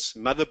components,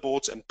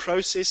 motherboards and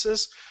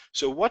processors.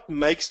 So what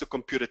makes the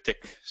computer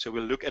tick? So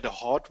we'll look at the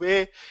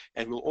hardware,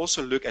 and we'll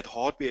also look at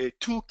hardware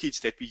toolkits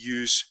that we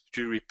use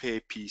to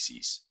repair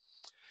PCs.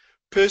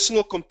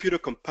 Personal computer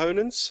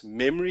components,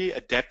 memory,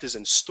 adapters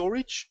and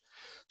storage.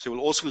 So we'll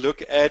also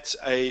look at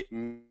a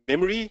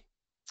memory,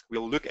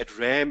 we'll look at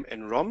RAM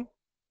and ROM,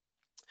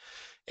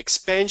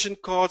 expansion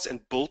cards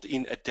and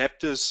built-in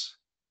adapters,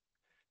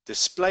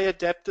 display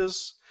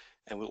adapters,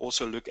 and we'll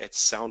also look at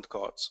sound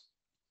cards.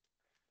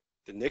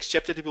 The next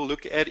chapter that we'll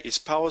look at is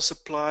power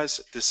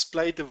supplies,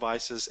 display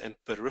devices, and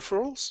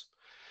peripherals.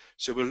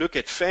 So we'll look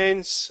at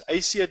fans,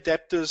 AC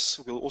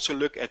adapters, we'll also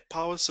look at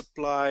power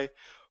supply,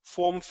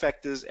 form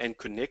factors, and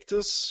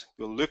connectors.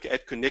 We'll look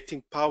at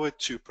connecting power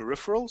to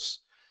peripherals.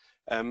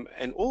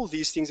 And all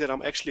these things that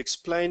I'm actually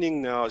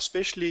explaining now,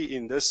 especially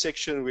in this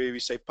section where we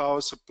say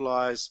power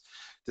supplies,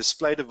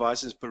 display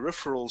devices,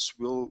 peripherals,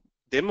 will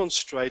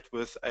demonstrate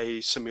with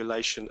a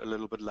simulation a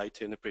little bit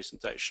later in the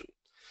presentation.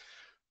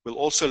 We'll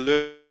also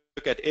look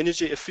at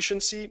energy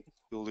efficiency.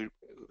 We'll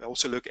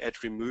also look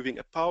at removing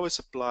a power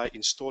supply,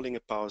 installing a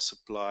power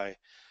supply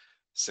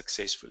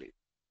successfully.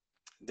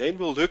 Then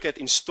we'll look at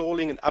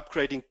installing and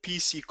upgrading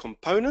PC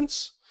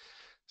components.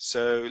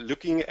 So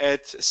looking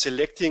at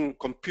selecting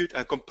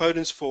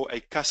components for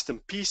a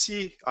custom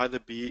PC, either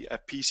be a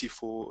PC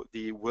for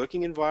the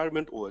working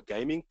environment or a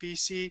gaming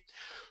PC.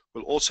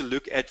 We'll also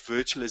look at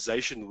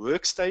virtualization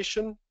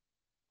workstation.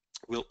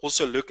 We'll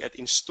also look at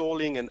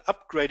installing and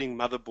upgrading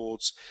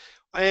motherboards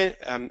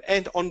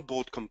and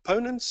onboard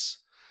components,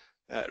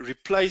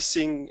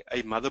 replacing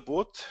a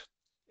motherboard,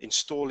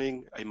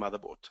 installing a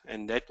motherboard,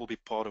 and that will be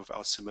part of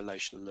our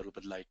simulation a little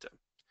bit later.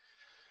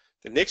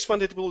 The next one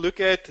that we'll look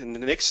at, and the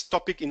next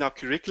topic in our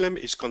curriculum,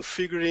 is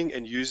configuring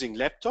and using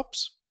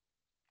laptops.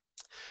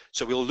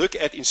 So we'll look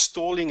at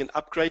installing and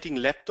upgrading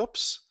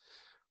laptops.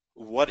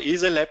 What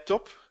is a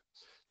laptop?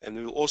 And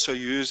we'll also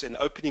use and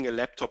opening a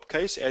laptop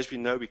case. As we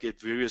know, we get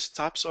various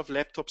types of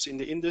laptops in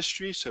the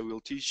industry, so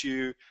we'll teach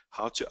you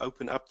how to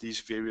open up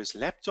these various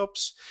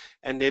laptops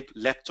and their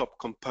laptop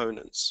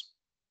components.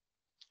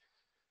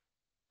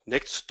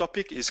 Next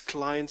topic is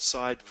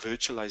client-side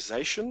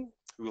virtualization.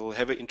 We'll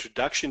have an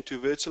introduction to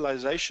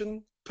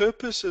virtualization,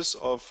 purposes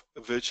of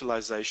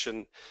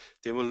virtualization.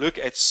 Then we'll look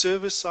at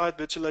server-side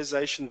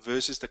virtualization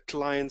versus the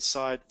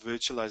client-side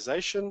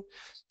virtualization,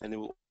 and then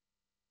we'll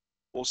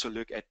also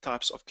look at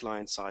types of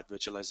client-side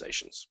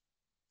virtualizations.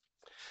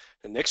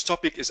 The next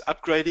topic is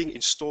upgrading,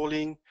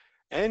 installing,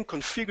 and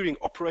configuring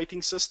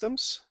operating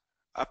systems.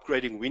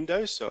 Upgrading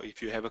Windows, so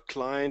if you have a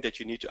client that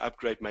you need to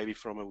upgrade maybe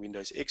from a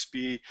Windows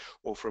XP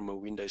or from a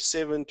Windows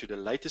 7 to the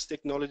latest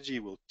technology,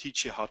 we'll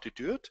teach you how to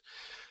do it.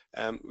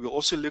 We'll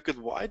also look at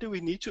why do we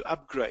need to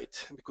upgrade,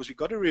 because we've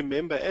got to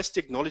remember as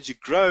technology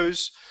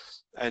grows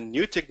and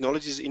new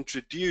technology is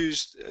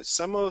introduced,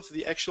 some of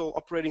the actual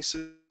operating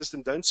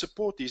system don't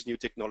support these new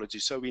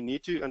technologies, so we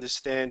need to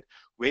understand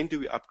when do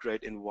we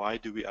upgrade and why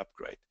do we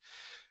upgrade.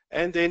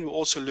 And then we'll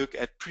also look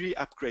at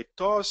pre-upgrade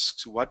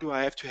tasks. What do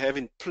I have to have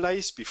in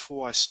place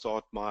before I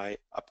start my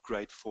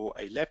upgrade for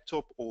a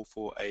laptop or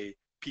for a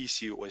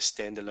PC or a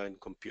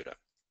standalone computer?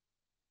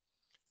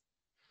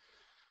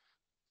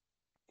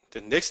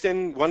 The next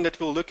one that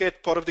we'll look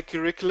at, part of the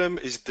curriculum,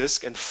 is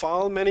disk and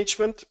file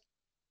management.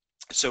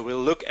 So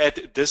we'll look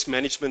at disk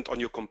management on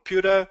your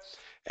computer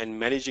and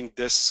managing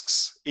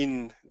disks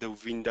in the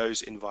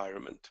Windows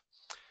environment.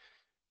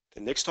 The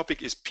next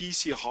topic is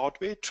PC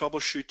hardware,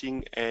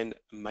 troubleshooting and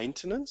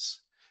maintenance.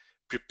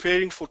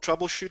 Preparing for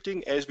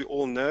troubleshooting, as we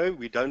all know,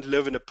 we don't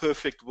live in a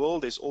perfect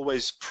world. There's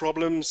always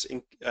problems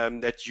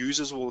that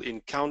users will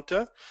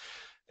encounter.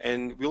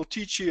 And we'll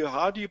teach you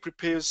how do you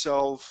prepare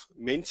yourself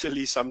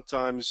mentally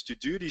sometimes to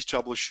do these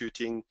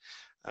troubleshooting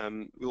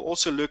We'll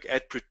also look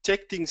at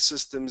protecting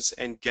systems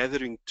and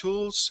gathering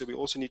tools. So we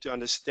also need to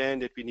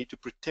understand that we need to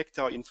protect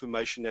our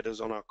information that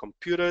is on our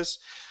computers.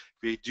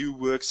 We do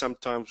work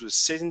sometimes with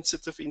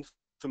sensitive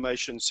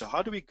information. So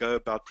how do we go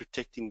about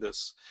protecting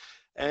this?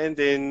 And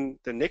then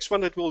the next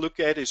one that we'll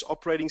look at is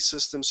operating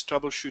systems,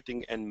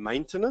 troubleshooting, and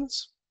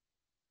maintenance.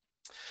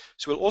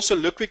 So we'll also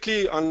look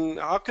quickly on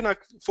how can I,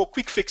 for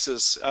quick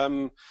fixes,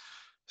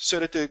 so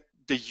that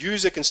the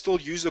user can still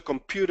use the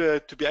computer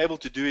to be able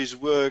to do his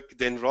work,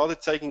 then rather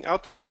taking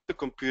out the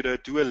computer,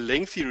 do a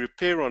lengthy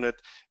repair on it,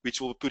 which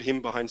will put him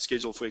behind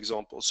schedule, for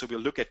example. So we'll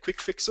look at quick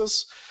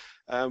fixes.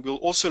 We'll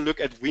also look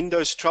at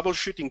Windows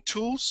troubleshooting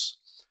tools.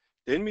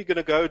 Then we're going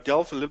to go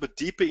delve a little bit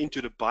deeper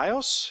into the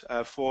BIOS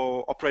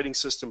for operating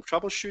system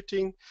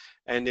troubleshooting,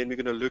 and then we're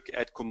going to look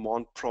at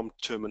command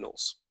prompt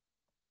terminals.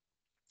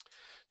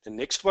 The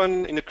next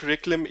one in the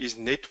curriculum is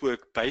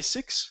network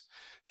basics.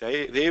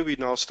 There we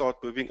now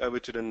start moving over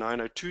to the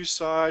 902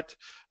 side.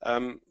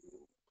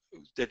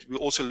 That we'll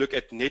also look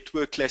at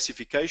network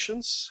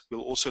classifications.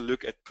 We'll also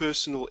look at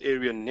personal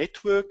area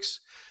networks,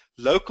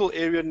 local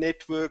area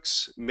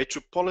networks,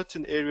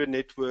 metropolitan area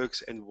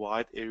networks, and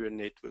wide area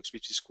networks,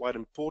 which is quite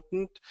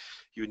important.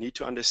 You need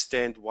to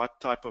understand what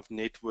type of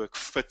network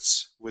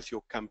fits with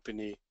your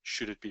company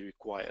should it be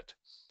required.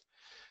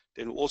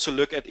 Then we'll also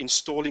look at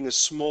installing a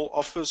small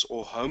office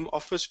or home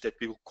office that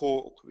we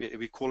call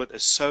it a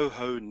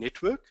SOHO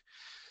network.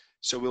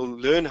 So we'll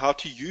learn how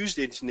to use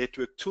these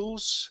network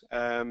tools,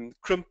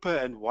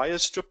 crimper and wire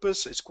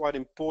strippers. It's quite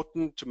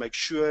important to make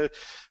sure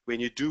when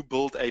you do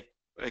build a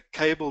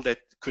cable that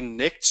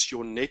connects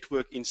your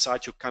network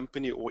inside your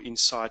company or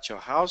inside your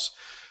house.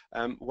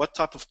 What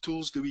type of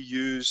tools do we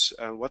use?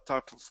 What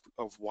type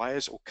of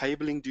wires or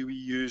cabling do we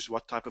use?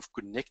 What type of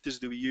connectors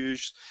do we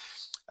use?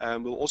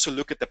 We'll also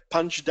look at the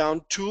punch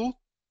down tool.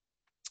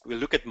 We'll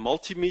look at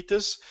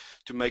multimeters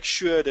to make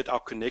sure that our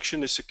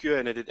connection is secure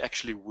and that it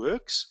actually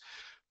works.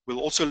 We'll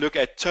also look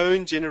at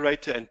tone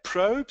generator and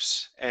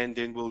probes, and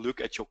then we'll look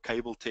at your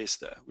cable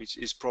tester, which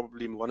is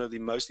probably one of the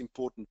most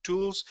important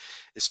tools,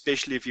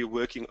 especially if you're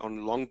working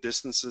on long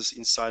distances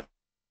inside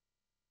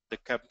the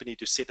company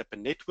to set up a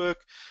network.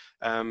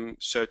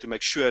 So to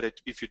make sure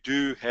that if you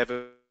do have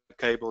a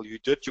cable, you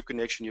did your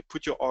connection, you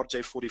put your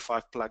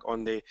RJ45 plug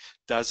on there,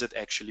 does it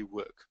actually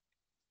work?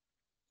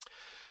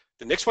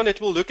 The next one that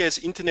we'll look at is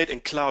Internet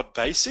and Cloud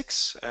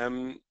Basics.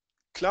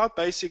 Cloud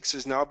Basics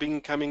is now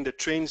becoming the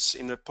trends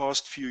in the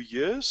past few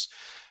years.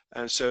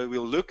 And so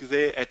we'll look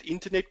there at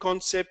Internet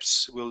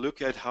concepts. We'll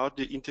look at how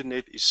the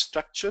Internet is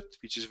structured,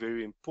 which is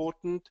very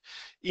important.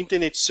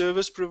 Internet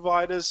service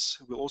providers.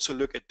 We'll also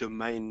look at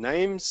domain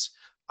names,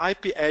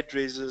 IP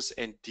addresses,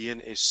 and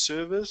DNS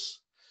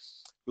servers.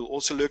 We'll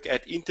also look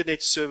at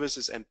Internet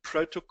services and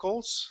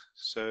protocols.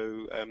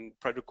 So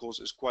protocols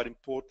is quite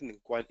important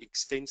and quite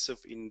extensive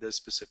in this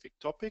specific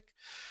topic.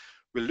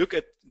 We'll look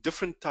at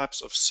different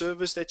types of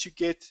service that you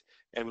get,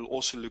 and we'll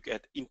also look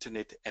at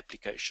Internet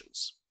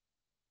applications.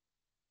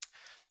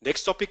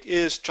 Next topic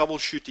is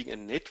troubleshooting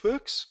and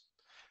networks.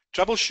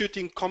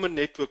 Troubleshooting common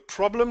network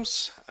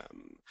problems,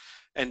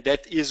 and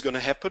that is going to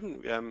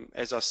happen.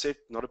 As I said,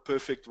 not a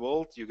perfect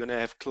world. You're going to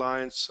have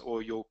clients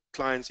or your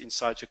clients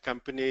inside your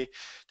company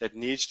that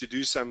needs to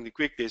do something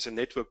quick. There's a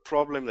network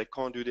problem. They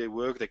can't do their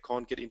work. They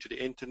can't get into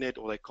the internet,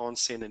 or they can't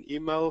send an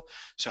email.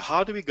 So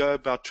how do we go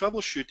about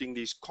troubleshooting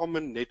these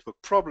common network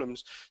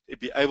problems to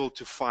be able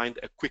to find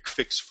a quick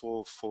fix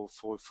for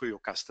your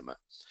customer?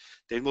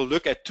 Then we'll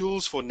look at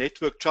tools for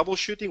network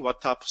troubleshooting.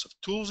 What types of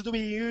tools do we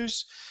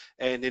use?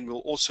 And then we'll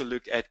also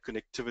look at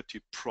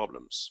connectivity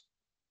problems.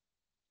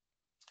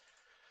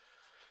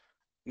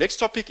 Next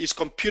topic is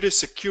computer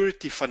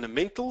security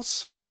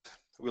fundamentals.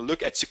 We'll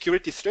look at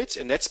security threats,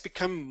 and that's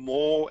become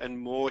more and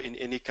more in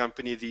any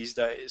company these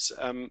days.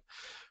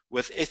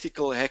 With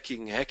ethical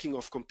hacking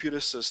of computer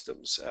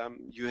systems.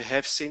 You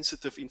have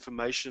sensitive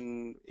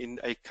information in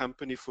a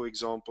company, for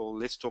example.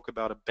 Let's talk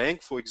about a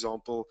bank, for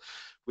example,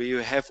 where you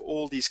have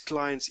all these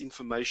clients'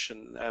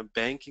 information,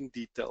 banking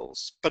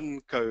details,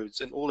 PIN codes,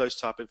 and all those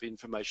type of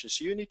information.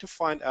 So you need to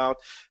find out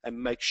and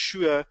make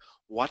sure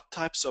what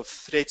types of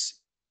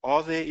threats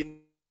are there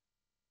in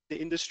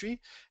the industry,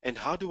 and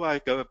how do I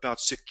go about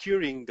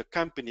securing the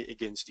company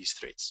against these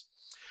threats.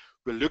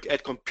 We'll look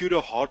at computer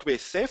hardware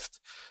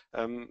theft.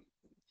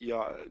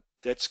 Yeah,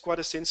 that's quite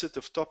a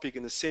sensitive topic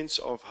in the sense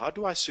of how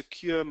do I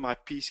secure my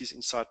PCs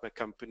inside my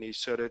company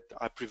so that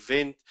I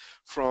prevent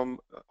from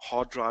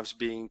hard drives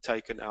being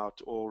taken out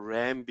or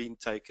RAM being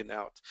taken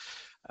out.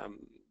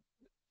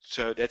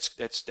 So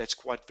that's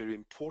quite very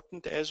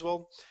important as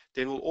well.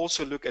 Then we'll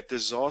also look at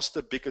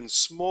disaster, big and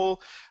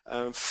small.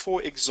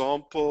 For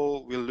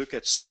example, we'll look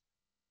at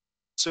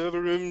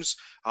server rooms.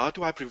 How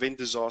do I prevent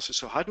disasters?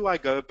 So how do I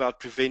go about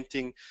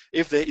preventing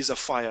if there is a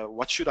fire?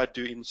 What should I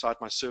do inside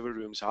my server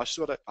rooms? How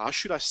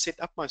should I set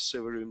up my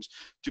server rooms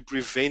to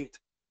prevent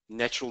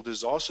natural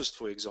disasters,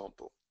 for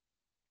example?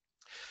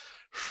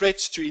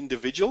 Threats to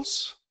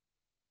individuals,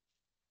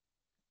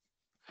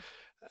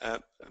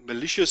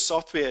 malicious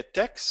software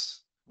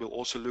attacks. We'll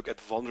also look at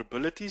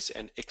vulnerabilities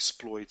and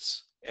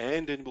exploits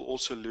and then we'll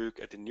also look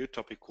at a new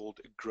topic called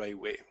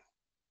grayware.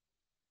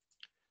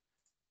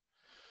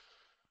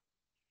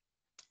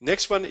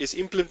 Next one is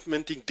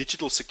implementing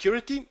digital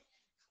security.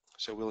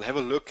 So we'll have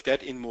a look at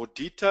that in more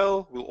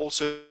detail. We'll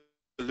also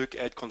look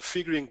at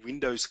configuring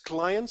Windows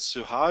clients.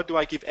 So how do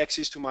I give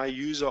access to my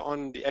user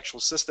on the actual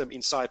system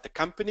inside the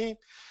company?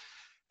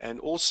 And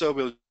also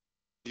we'll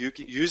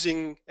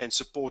using and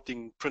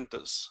supporting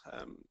printers.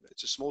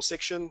 It's a small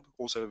section,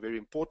 also a very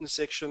important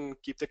section.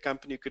 Keep the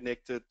company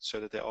connected so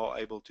that they are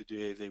able to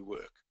do their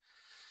work.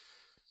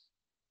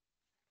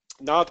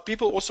 Now,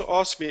 people also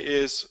ask me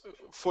is,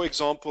 for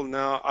example,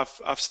 now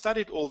I've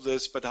studied all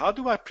this, but how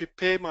do I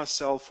prepare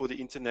myself for the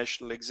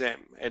international exam?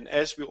 And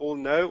as we all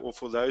know, or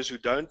for those who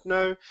don't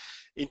know,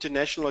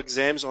 international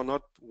exams are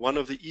not one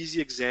of the easy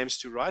exams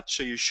to write,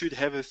 so you should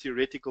have a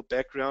theoretical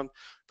background,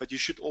 but you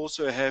should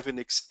also have an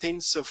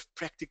extensive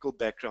practical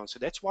background. So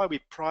that's why we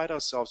pride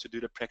ourselves to do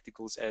the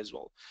practicals as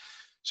well.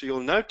 So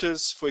you'll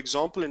notice, for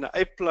example, in the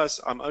A+,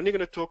 I'm only going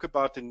to talk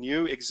about the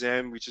new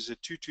exam, which is a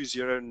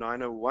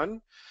 220901.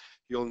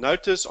 You'll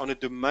notice on a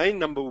domain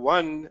number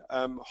 1,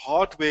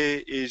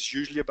 hardware is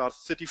usually about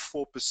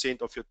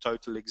 34% of your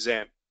total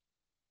exam.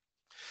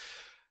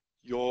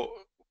 Your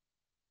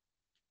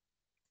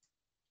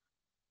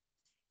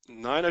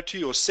 902,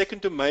 your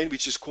second domain,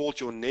 which is called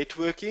your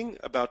networking,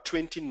 about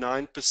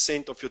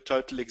 29% of your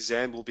total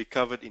exam will be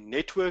covered in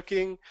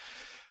networking.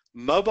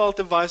 Mobile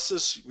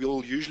devices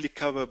will usually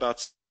cover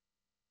about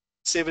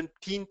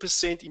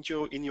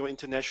 17% in your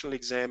international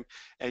exam,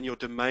 and your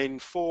domain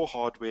for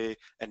hardware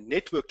and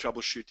network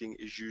troubleshooting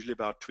is usually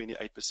about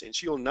 28%. So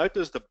you'll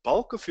notice the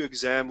bulk of your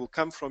exam will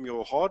come from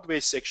your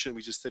hardware section,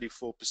 which is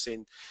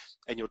 34%,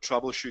 and your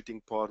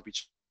troubleshooting part,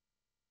 which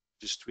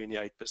is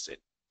 28%.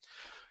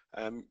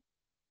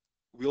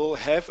 We'll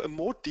have a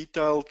more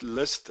detailed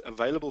list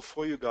available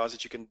for you guys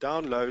that you can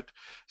download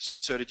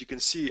so that you can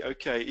see,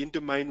 okay, in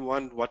domain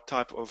 1, what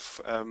type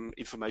of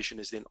information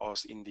is then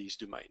asked in these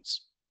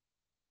domains.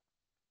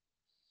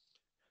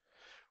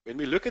 When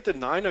we look at the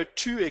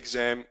 902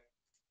 exam,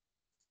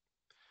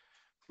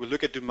 we'll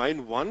look at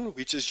domain 1,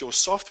 which is your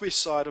software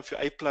side of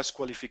your A+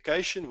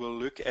 qualification. We'll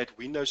look at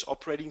Windows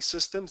operating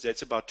systems.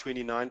 That's about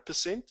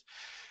 29%.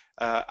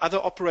 Other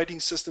operating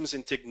systems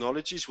and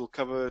technologies will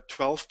cover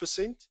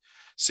 12%.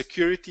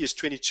 Security is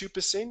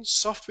 22%.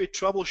 Software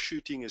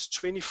troubleshooting is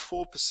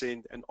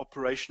 24%. And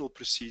operational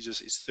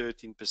procedures is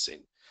 13%.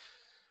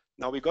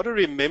 Now, we've got to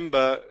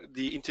remember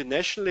the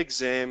international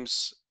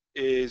exams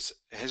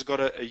has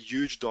got a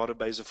huge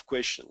database of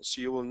questions.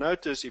 So you will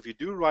notice if you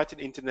do write an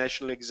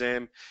international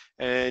exam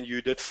and you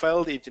did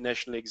fail the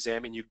international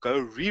exam and you go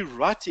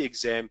rewrite the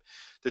exam,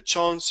 the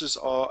chances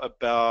are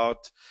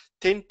about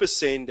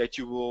 10% that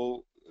you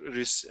will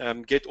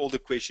get all the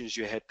questions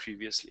you had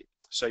previously.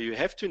 So you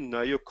have to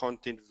know your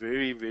content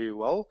very, very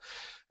well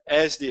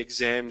as the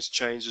exams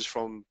changes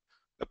from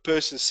a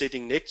person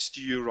sitting next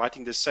to you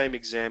writing the same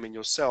exam and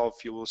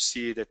yourself, you will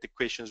see that the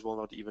questions will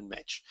not even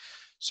match.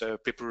 So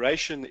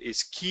preparation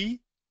is key.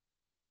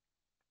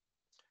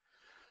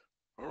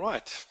 All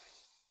right,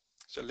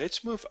 so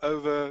let's move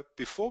over.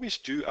 Before we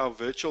do our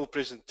virtual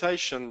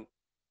presentation,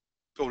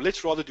 or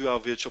let's rather do our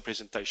virtual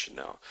presentation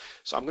now.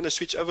 So I'm going to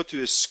switch over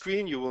to a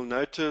screen. You will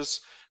notice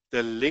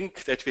the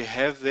link that we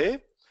have there.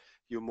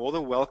 You're more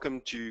than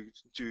welcome to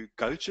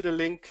go to the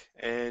link,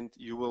 and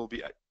you will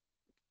be,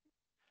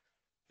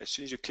 as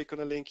soon as you click on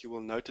the link, you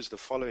will notice the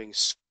following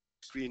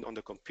screen on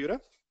the computer.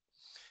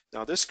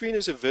 Now, this screen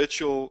is a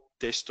virtual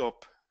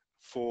desktop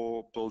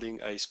for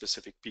building a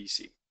specific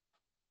PC.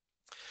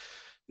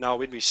 Now,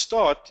 when we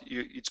start,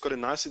 it's got a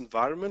nice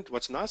environment.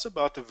 What's nice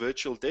about the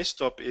virtual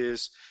desktop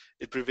is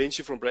it prevents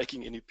you from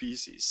breaking any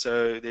PCs.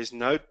 So there's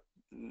no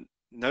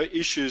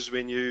issues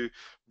when you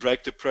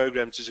break the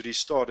program to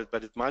restart it,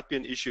 but it might be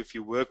an issue if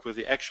you work with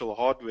the actual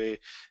hardware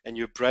and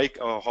you break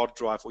a hard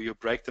drive or you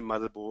break the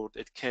motherboard.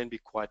 It can be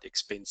quite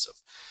expensive.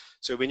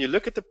 So when you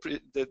look at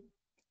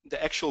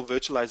the actual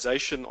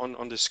virtualization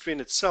on the screen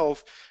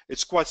itself,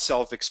 it's quite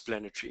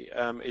self-explanatory.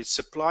 It's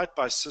supplied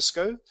by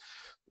Cisco,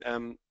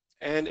 and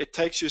it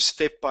takes you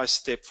step by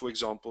step, for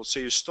example. So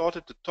you start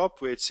at the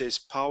top where it says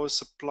power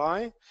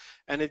supply,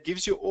 and it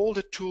gives you all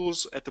the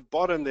tools at the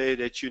bottom there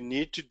that you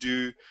need to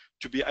do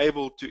to be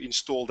able to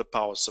install the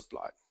power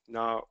supply.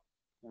 Now,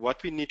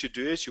 what we need to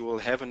do is you will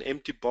have an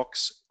empty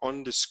box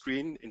on the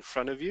screen in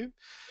front of you.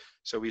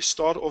 So we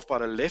start off by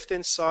the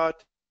left-hand side.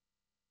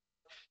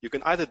 You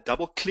can either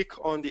double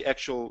click on the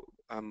actual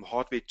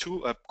hardware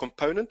tool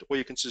component, or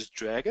you can just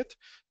drag it,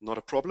 not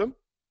a problem.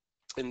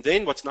 And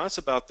then what's nice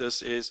about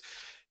this is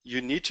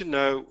you need to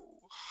know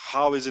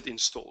how is it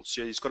installed.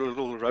 So it's got a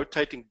little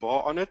rotating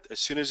bar on it. As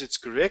soon as it's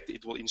correct,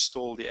 it will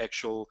install the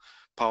actual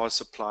power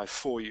supply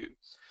for you.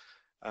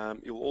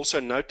 You'll also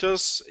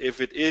notice if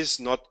it is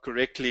not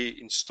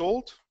correctly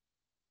installed.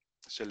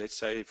 So let's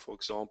say, for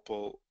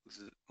example,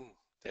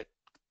 that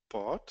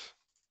part,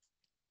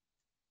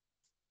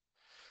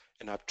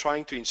 and I'm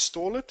trying to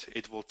install it,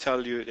 it will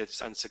tell you that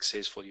it's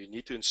unsuccessful. You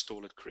need to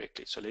install it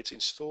correctly. So let's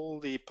install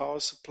the power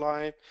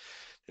supply.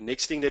 The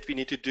next thing that we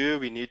need to do,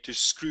 we need to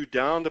screw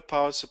down the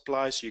power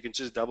supply. So you can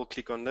just double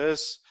click on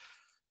this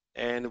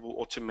and it will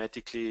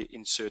automatically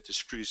insert the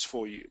screws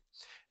for you.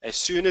 As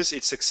soon as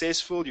it's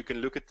successful, you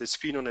can look at the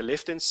screen on the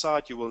left hand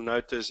side. You will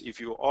notice if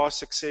you are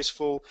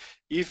successful,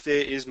 if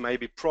there is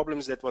maybe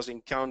problems that was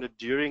encountered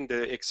during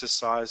the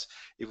exercise,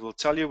 it will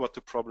tell you what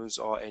the problems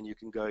are and you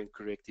can go and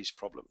correct these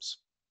problems.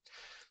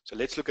 So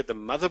let's look at the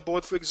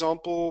motherboard, for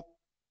example.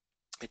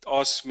 It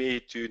asks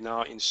me to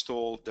now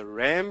install the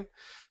RAM.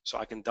 So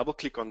I can double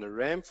click on the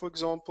RAM, for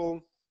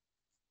example,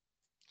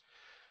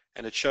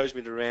 and it shows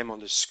me the RAM on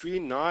the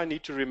screen. Now I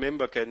need to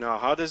remember, okay, now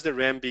how does the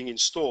RAM being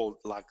installed?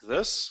 Like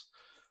this,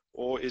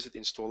 or is it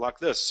installed like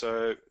this?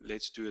 So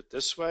let's do it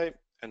this way,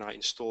 and I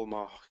install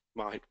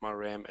my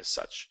RAM as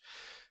such.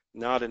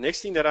 Now the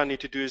next thing that I need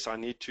to do is I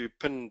need to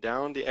pin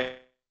down the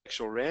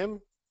actual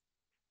RAM.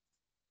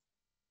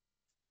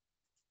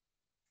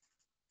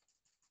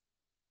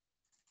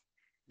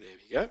 There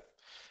we go.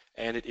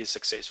 And it is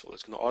successful.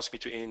 It's going to ask me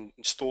to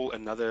install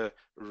another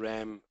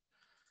RAM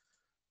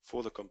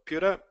for the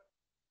computer.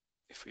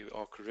 If we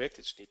are correct,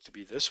 it needs to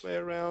be this way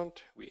around.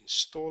 We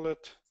install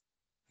it.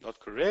 Not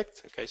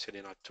correct. Okay, so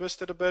then I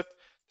twist it a bit.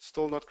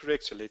 Still not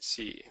correct. So let's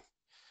see.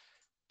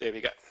 There we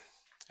go.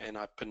 And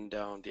I pin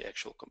down the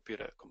actual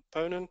computer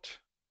component.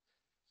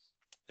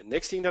 The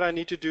next thing that I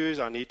need to do is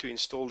I need to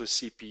install the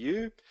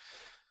CPU.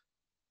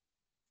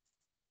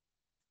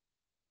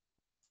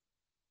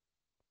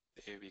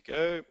 There we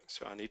go.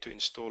 So I need to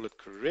install it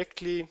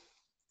correctly.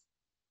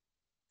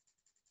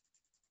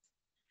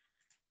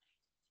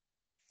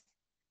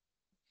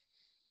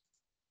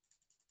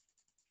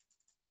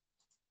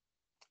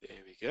 There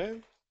we go.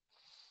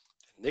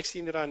 The next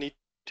thing that I need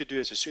to do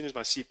is as soon as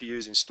my CPU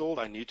is installed,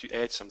 I need to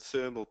add some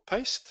thermal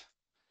paste.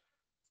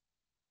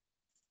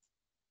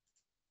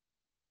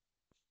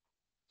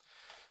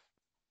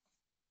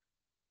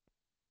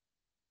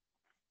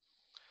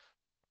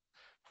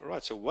 All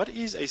right, so what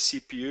is a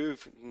CPU?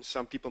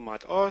 Some people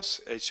might ask.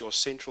 It's your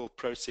central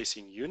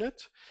processing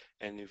unit.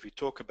 And if we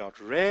talk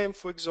about RAM,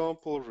 for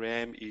example,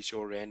 RAM is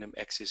your random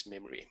access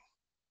memory.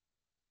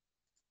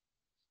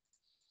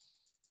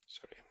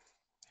 Sorry,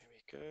 there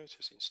we go.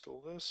 Just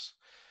install this.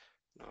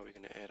 Now we're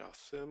going to add our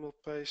thermal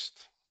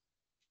paste.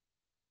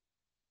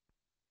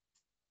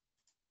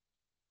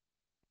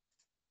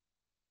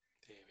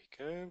 There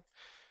we go.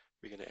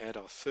 We're going to add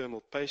our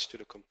thermal paste to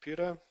the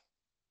computer.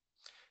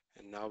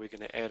 And now we're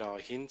going to add our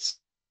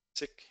heatsink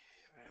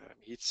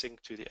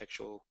to the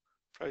actual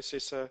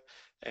processor,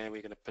 and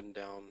we're going to pin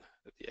down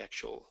the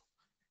actual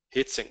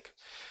heatsink.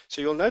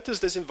 So you'll notice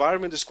this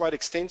environment is quite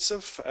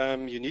extensive.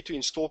 You need to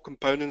install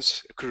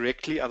components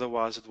correctly,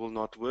 otherwise it will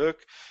not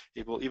work.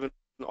 It will even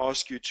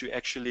ask you to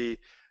actually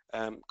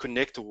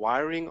connect the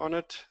wiring on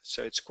it.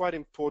 So it's quite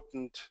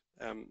important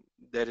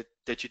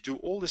that you do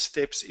all the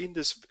steps in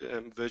this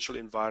virtual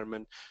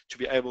environment to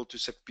be able to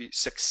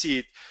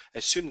succeed.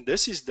 As soon as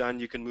this is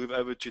done, you can move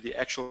over to the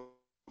actual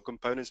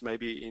components,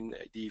 maybe in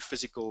the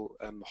physical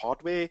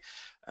hardware,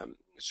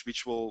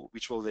 which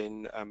will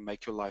then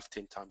make your life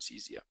 10 times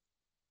easier.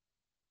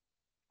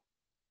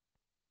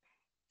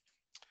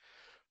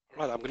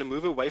 Right, I'm going to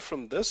move away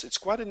from this. It's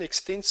quite an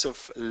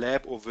extensive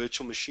lab or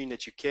virtual machine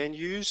that you can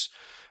use.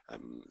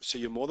 So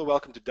you're more than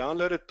welcome to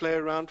download it, play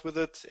around with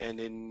it, and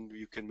then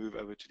you can move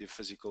over to the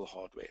physical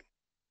hardware.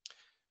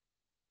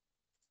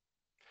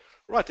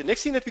 Right, the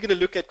next thing that we're going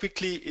to look at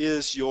quickly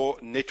is your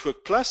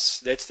Network Plus.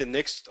 That's the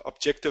next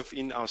objective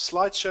in our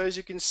slideshow, as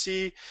you can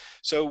see.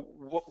 So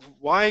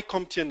why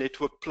CompTIA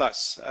Network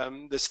Plus?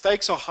 The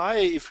stakes are high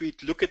if we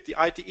look at the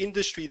IT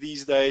industry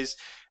these days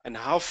and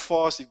how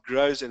fast it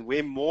grows and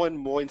where more and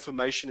more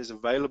information is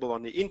available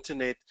on the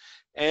internet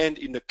and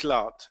in the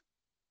cloud.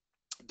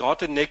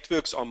 Data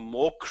networks are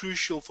more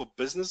crucial for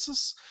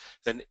businesses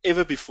than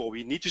ever before.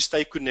 We need to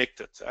stay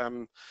connected.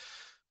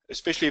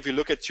 Especially if you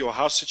look at your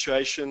house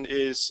situation,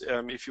 is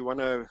if you want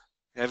to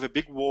have a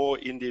big war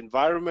in the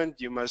environment,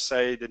 you must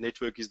say the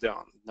network is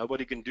down.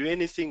 Nobody can do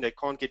anything. They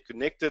can't get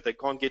connected. They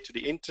can't get to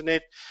the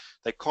internet.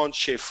 They can't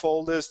share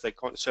folders. They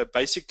can't. So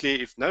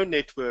basically, if no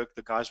network,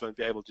 the guys won't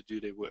be able to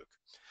do their work.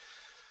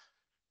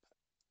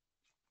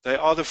 They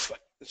are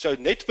so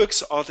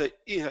networks are the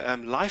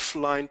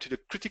lifeline to the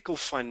critical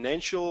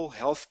financial,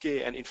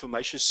 healthcare, and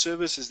information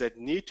services that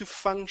need to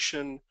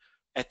function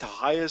at the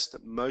highest,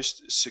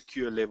 most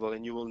secure level.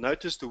 And you will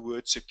notice the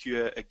word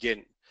secure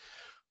again.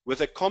 With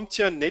a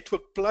CompTIA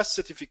Network Plus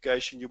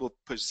certification, you will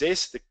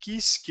possess the key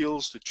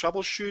skills to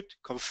troubleshoot,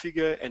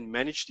 configure, and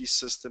manage these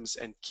systems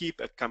and keep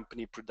a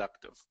company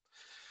productive.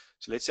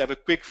 So let's have a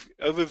quick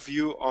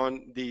overview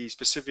on the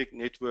specific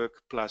Network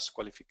Plus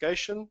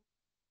qualification.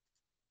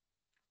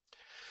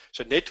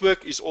 So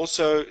Network is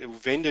also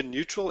vendor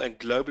neutral and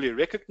globally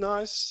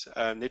recognized.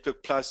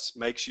 Network Plus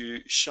makes you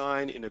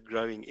shine in a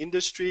growing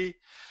industry,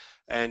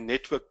 and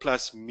Network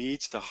Plus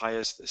meets the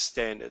highest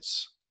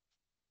standards.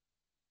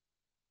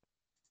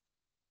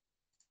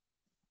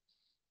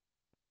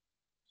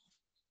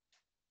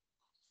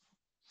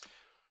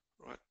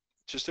 Right.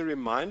 Just a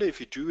reminder, if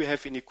you do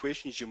have any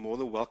questions, you're more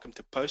than welcome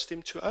to post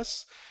them to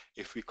us,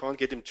 If we can't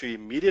get them to you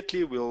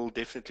immediately, we'll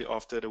definitely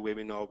after the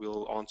webinar,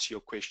 we'll answer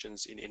your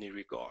questions in any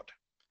regard.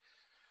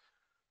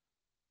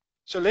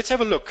 So let's have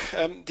a look.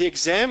 The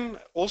exam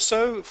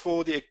also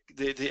for the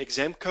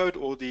exam code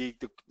or the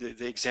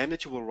exam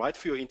that you will write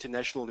for your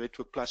International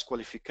Network Plus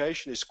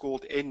qualification is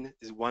called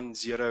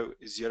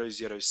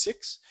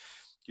N10006.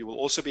 You will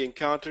also be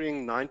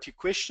encountering 90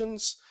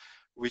 questions,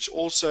 which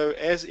also,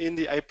 as in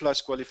the A+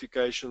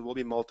 qualification, will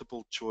be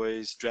multiple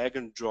choice, drag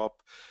and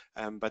drop.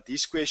 But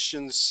these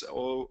questions,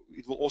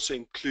 it will also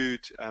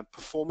include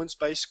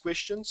performance-based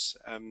questions.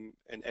 And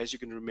as you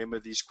can remember,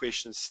 these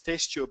questions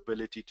test your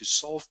ability to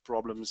solve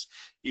problems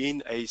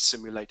in a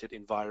simulated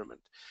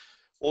environment.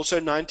 Also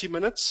 90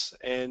 minutes,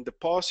 and the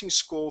passing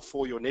score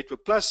for your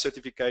Network Plus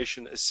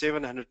certification is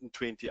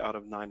 720 out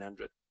of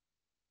 900.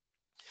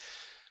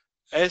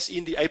 As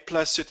in the A+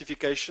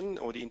 certification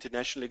or the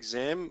international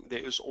exam,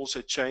 there is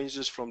also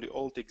changes from the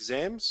old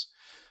exams.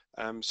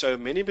 So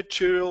many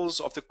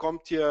materials of the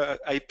CompTIA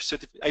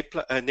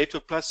A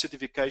Network Plus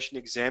certification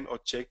exam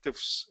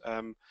objectives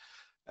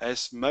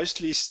has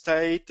mostly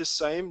stayed the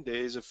same. There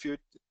is a few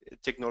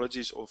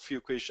technologies or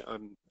few questions.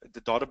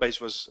 The database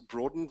was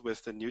broadened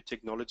with the new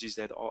technologies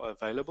that are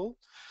available.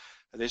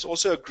 And there's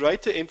also a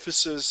greater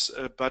emphasis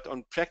but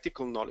on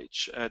practical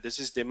knowledge. This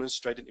is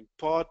demonstrated in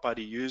part by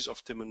the use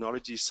of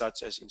terminology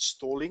such as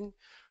installing,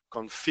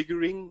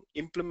 configuring,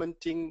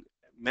 implementing,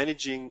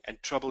 managing, and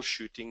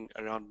troubleshooting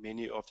around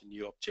many of the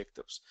new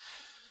objectives.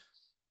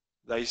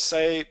 They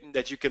say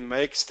that you can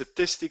make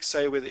statistics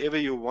say whatever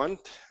you want,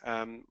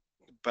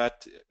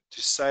 but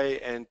to say,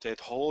 and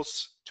that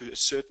holds to a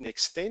certain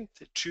extent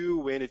true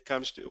when it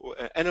comes to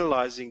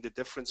analyzing the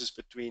differences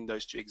between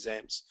those two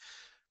exams.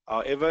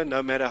 However,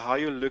 no matter how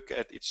you look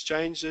at its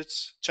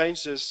changes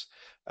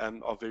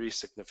are very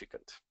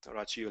significant. All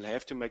right, so you'll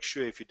have to make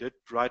sure if you did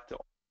write the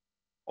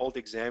old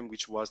exam,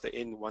 which was the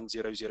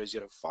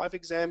N10005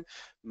 exam,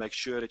 make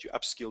sure that you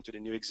upskill to the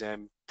new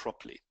exam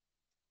properly.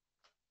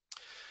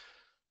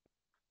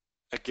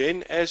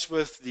 Again, as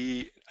with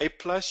the A+,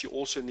 you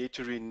also need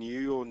to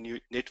renew your new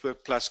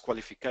Network Plus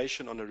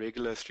qualification on a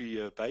regular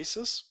 3-year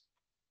basis.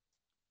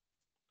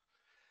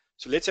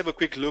 So let's have a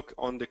quick look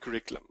on the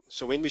curriculum.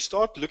 So when we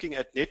start looking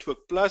at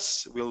Network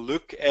Plus, we'll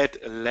look at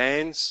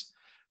LANs.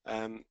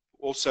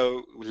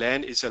 Also,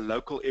 LAN is a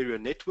local area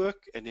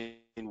network, and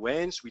in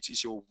WANs, which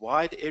is your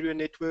wide area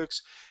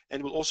networks,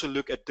 and we'll also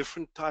look at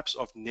different types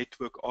of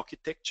network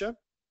architecture.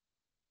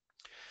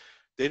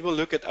 Then we'll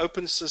look at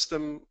open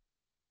system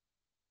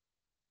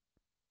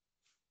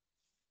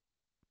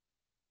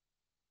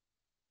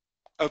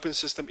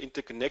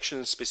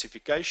interconnection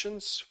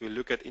specifications. We'll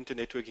look at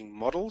internetworking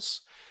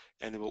models,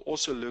 and we'll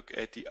also look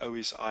at the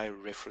OSI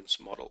reference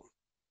model.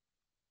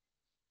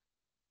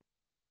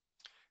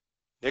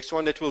 Next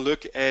one that we'll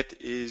look at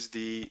is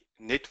the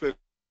network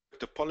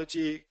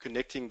topology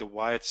connecting the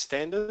wired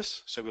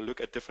standards. So we'll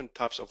look at different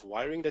types of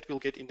wiring that we'll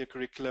get in the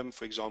curriculum,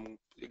 for example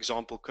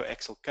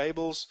coaxial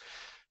cables,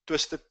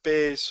 twisted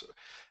pairs,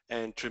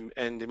 and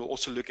then we'll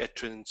also look at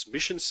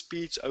transmission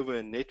speeds over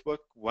a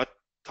network. What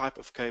type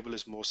of cable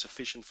is more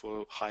sufficient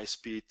for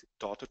high-speed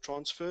data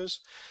transfers?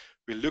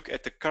 We'll look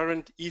at the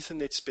current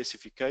Ethernet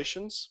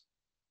specifications,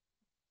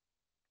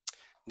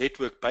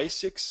 network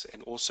basics,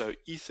 and also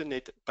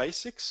Ethernet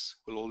basics.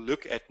 We'll all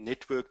look at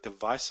network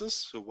devices,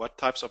 so what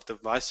types of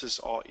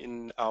devices are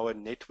in our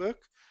network.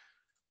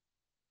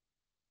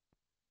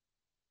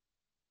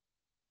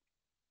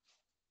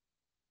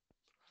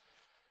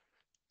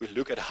 We'll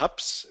look at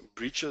hubs,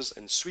 bridges,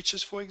 and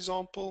switches, for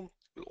example.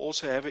 We'll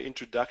also have an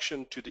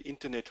introduction to the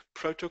Internet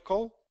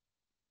Protocol.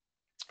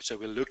 So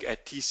we'll look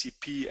at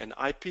TCP and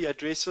IP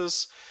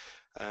addresses.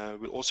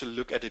 We'll also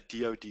look at a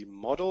DoD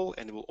model,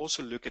 and we'll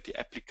also look at the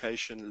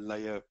application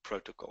layer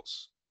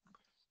protocols.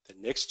 The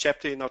next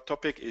chapter in our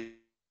topic is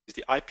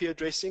the IP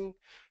addressing.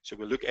 So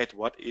we'll look at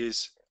what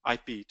is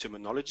IP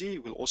terminology.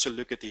 We'll also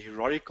look at the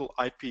hierarchical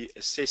IP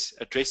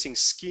addressing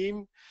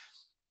scheme.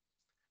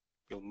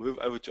 We'll move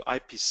over to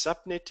IP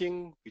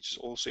subnetting, which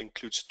also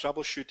includes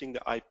troubleshooting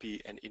the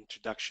IP and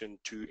introduction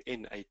to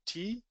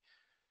NAT.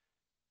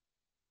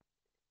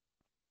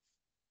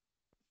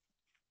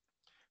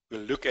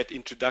 We'll look at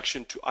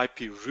introduction to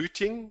IP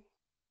routing,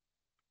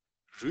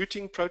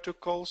 routing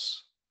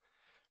protocols.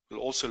 We'll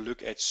also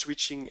look at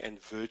switching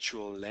and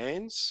virtual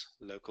LANs,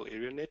 local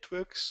area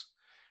networks.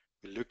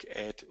 We'll look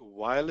at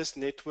wireless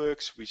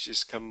networks, which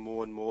has come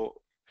more and more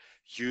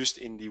used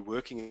in the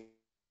working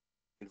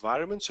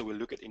environment. So we'll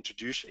look at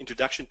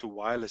introduction to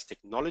wireless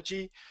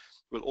technology.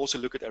 We'll also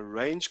look at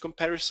range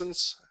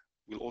comparisons.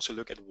 We'll also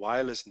look at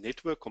wireless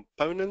network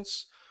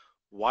components,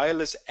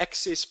 wireless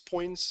access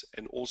points,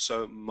 and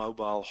also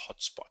mobile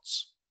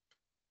hotspots.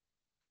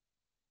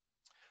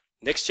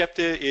 Next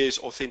chapter is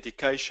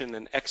authentication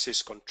and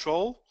access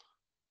control.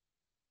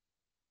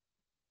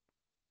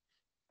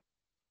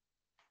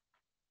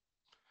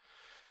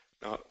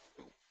 Now,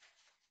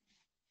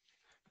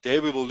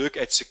 there we will look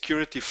at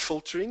security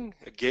filtering.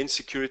 Again,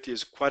 security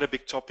is quite a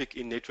big topic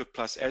in Network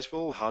Plus as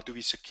well. How do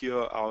we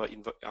secure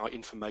our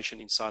information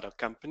inside our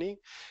company?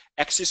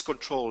 Access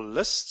control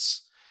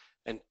lists.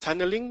 and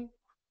tunneling,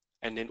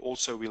 and then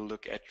also we'll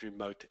look at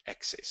remote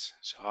access.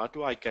 So how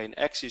do I gain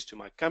access to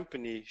my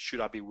company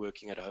should I be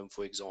working at home,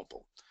 for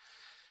example?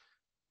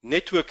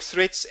 Network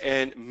threats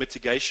and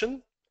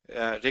mitigation.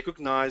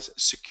 Recognize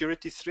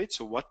security threats.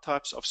 So what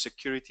types of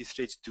security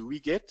threats do we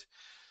get?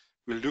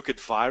 We'll look at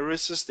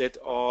viruses that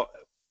are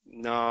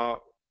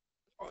now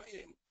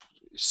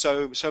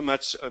so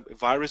much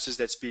viruses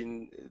that's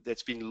been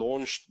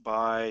launched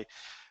by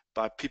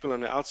people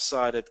on the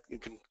outside that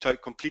can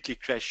completely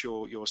crash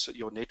your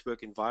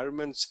network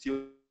environment,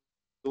 steal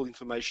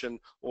information,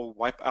 or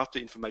wipe out the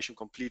information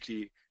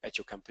completely at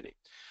your company.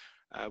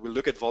 We'll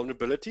look at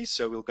vulnerabilities.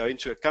 So we'll go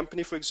into a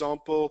company, for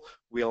example,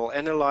 we'll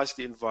analyze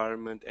the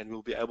environment, and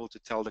we'll be able to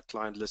tell the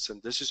client, listen,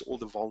 this is all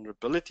the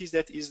vulnerabilities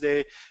that is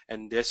there,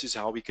 and this is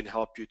how we can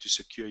help you to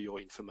secure your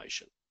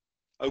information.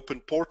 Open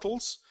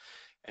portals,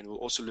 and we'll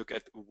also look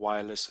at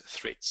wireless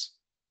threats.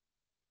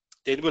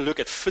 Then we'll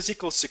look at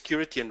physical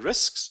security and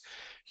risks,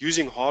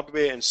 using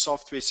hardware and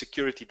software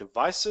security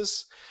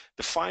devices,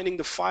 defining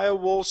the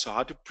firewall, so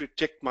how to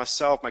protect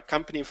myself, my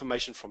company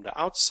information from the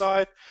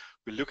outside.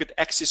 We look at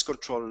access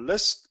control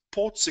list,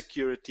 port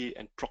security,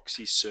 and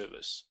proxy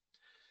service.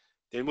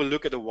 Then we'll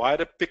look at a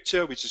wider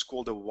picture, which is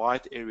called a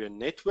wide area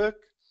network,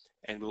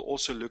 and we'll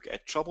also look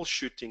at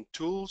troubleshooting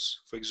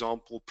tools, for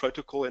example,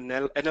 protocol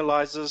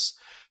analyzers,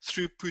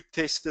 throughput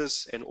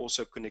testers, and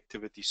also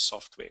connectivity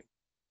software.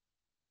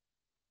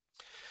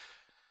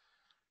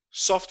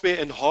 Software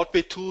and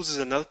hardware tools is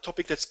another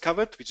topic that's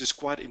covered, which is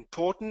quite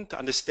important.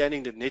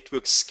 Understanding the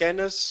network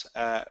scanners,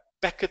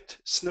 packet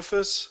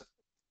sniffers,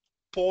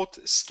 port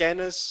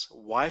scanners,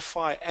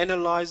 Wi-Fi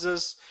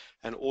analyzers,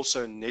 and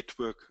also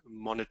network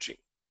monitoring.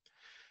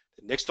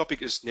 The next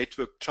topic is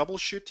network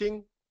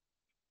troubleshooting.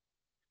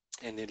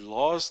 And then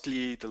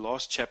lastly, the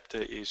last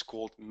chapter is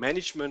called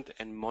management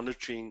and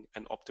monitoring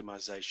and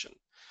optimization.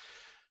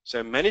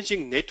 So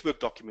managing network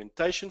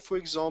documentation, for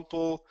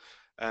example,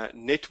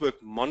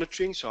 network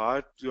monitoring. So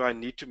how do I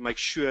need to make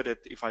sure that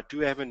if I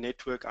do have a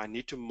network, I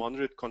need to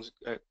monitor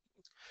it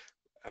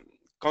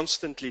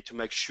constantly to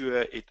make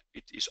sure it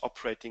is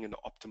operating in an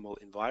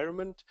optimal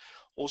environment.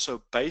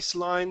 Also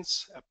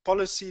baselines,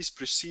 policies,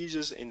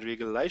 procedures, and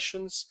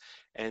regulations,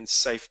 and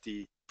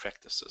safety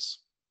practices.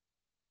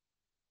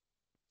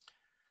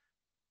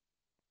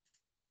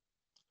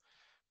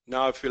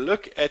 Now, if we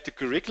look at the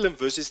curriculum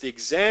versus the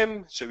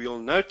exam, so we'll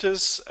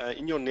notice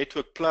in your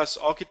Network Plus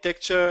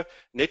architecture,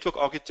 network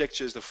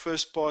architecture is the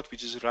first part,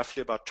 which is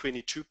roughly about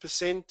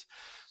 22%.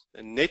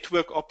 And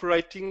network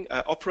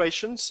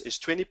operations is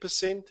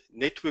 20%.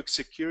 Network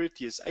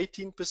security is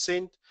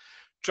 18%.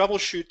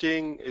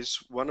 Troubleshooting is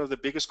one of the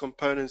biggest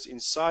components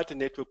inside the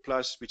Network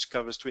Plus, which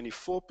covers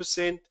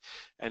 24%.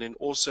 And then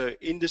also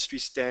industry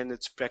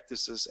standards,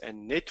 practices,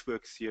 and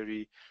network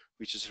theory,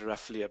 which is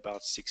roughly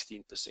about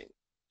 16%.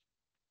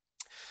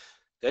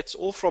 That's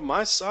all from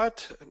my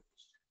side.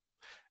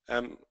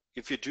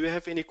 If you do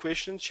have any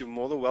questions, you're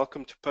more than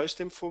welcome to post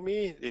them for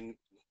me. Then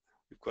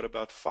we've got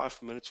about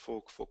 5 minutes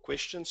for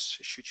questions,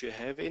 should you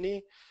have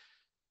any.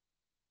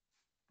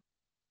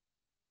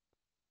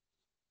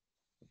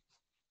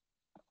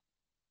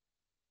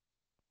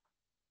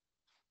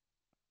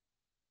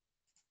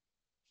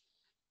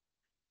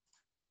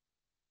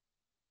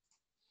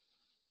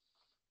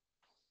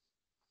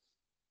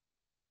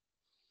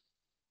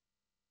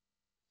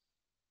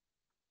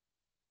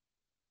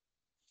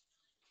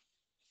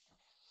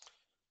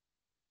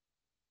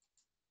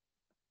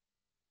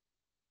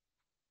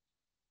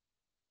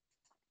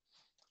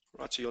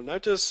 Right, so you'll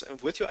notice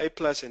with your A+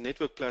 and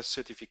Network Plus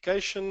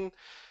certification,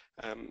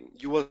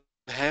 you will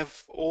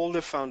have all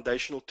the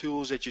foundational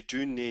tools that you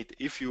do need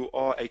if you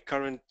are a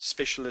current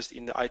specialist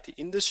in the IT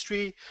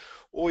industry,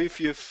 or if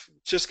you've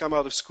just come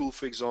out of school,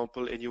 for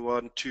example, and you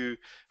want to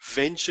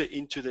venture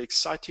into the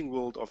exciting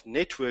world of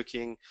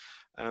networking.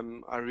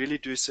 I really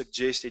do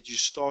suggest that you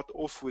start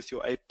off with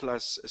your A+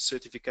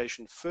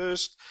 certification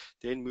first,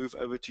 then move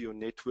over to your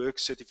network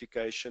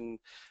certification.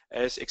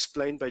 As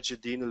explained by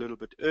Jadine a little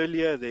bit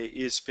earlier, there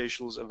is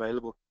specials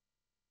available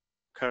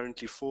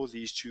currently for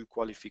these two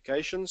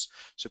qualifications.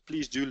 So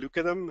please do look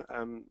at them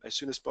as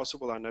soon as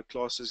possible. I know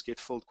classes get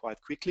filled quite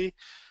quickly.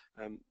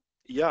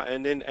 Yeah,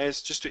 and then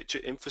as just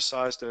to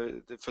emphasize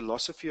the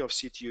philosophy of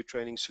CTU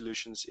Training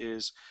Solutions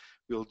is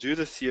we'll do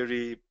the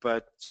theory,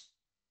 but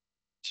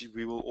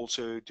we will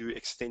also do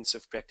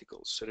extensive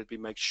practicals so that we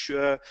make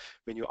sure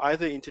when you're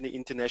either into the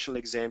international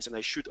exams and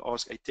they should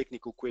ask a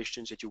technical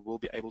questions that you will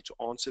be able to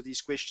answer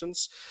these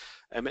questions.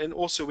 And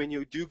also when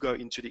you do go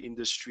into the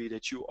industry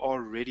that you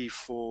are ready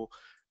for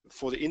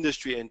the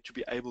industry and to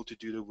be able to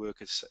do the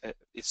work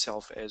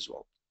itself as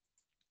well.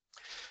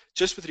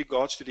 Just with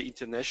regards to the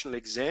international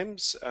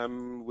exams,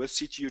 with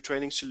CTU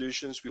Training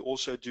Solutions, we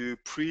also do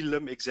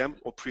prelim exam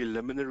or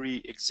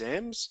preliminary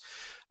exams,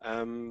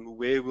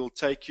 where we'll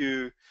take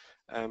you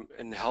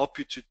and help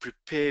you to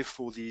prepare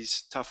for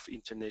these tough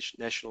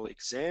international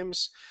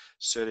exams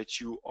so that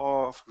you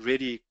are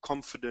ready,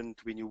 confident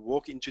when you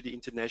walk into the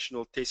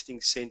international testing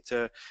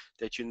center,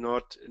 that you're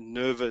not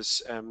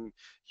nervous,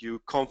 you're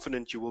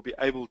confident you will be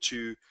able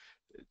to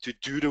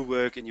do the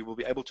work, and you will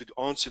be able to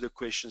answer the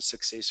questions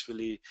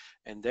successfully.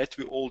 And that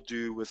we all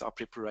do with our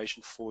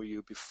preparation for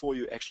you before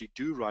you actually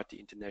do write the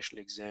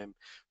international exam.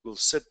 We'll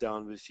sit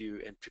down with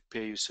you and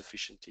prepare you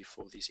sufficiently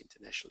for these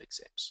international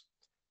exams.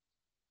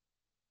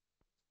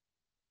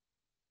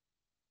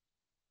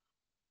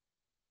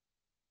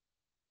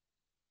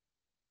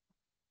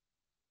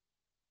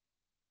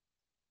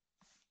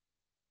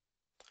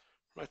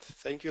 Right,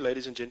 thank you,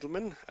 ladies and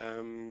gentlemen.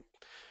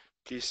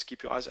 Please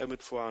keep your eyes open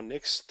for our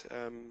next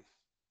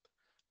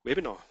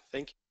webinar.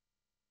 Thank you.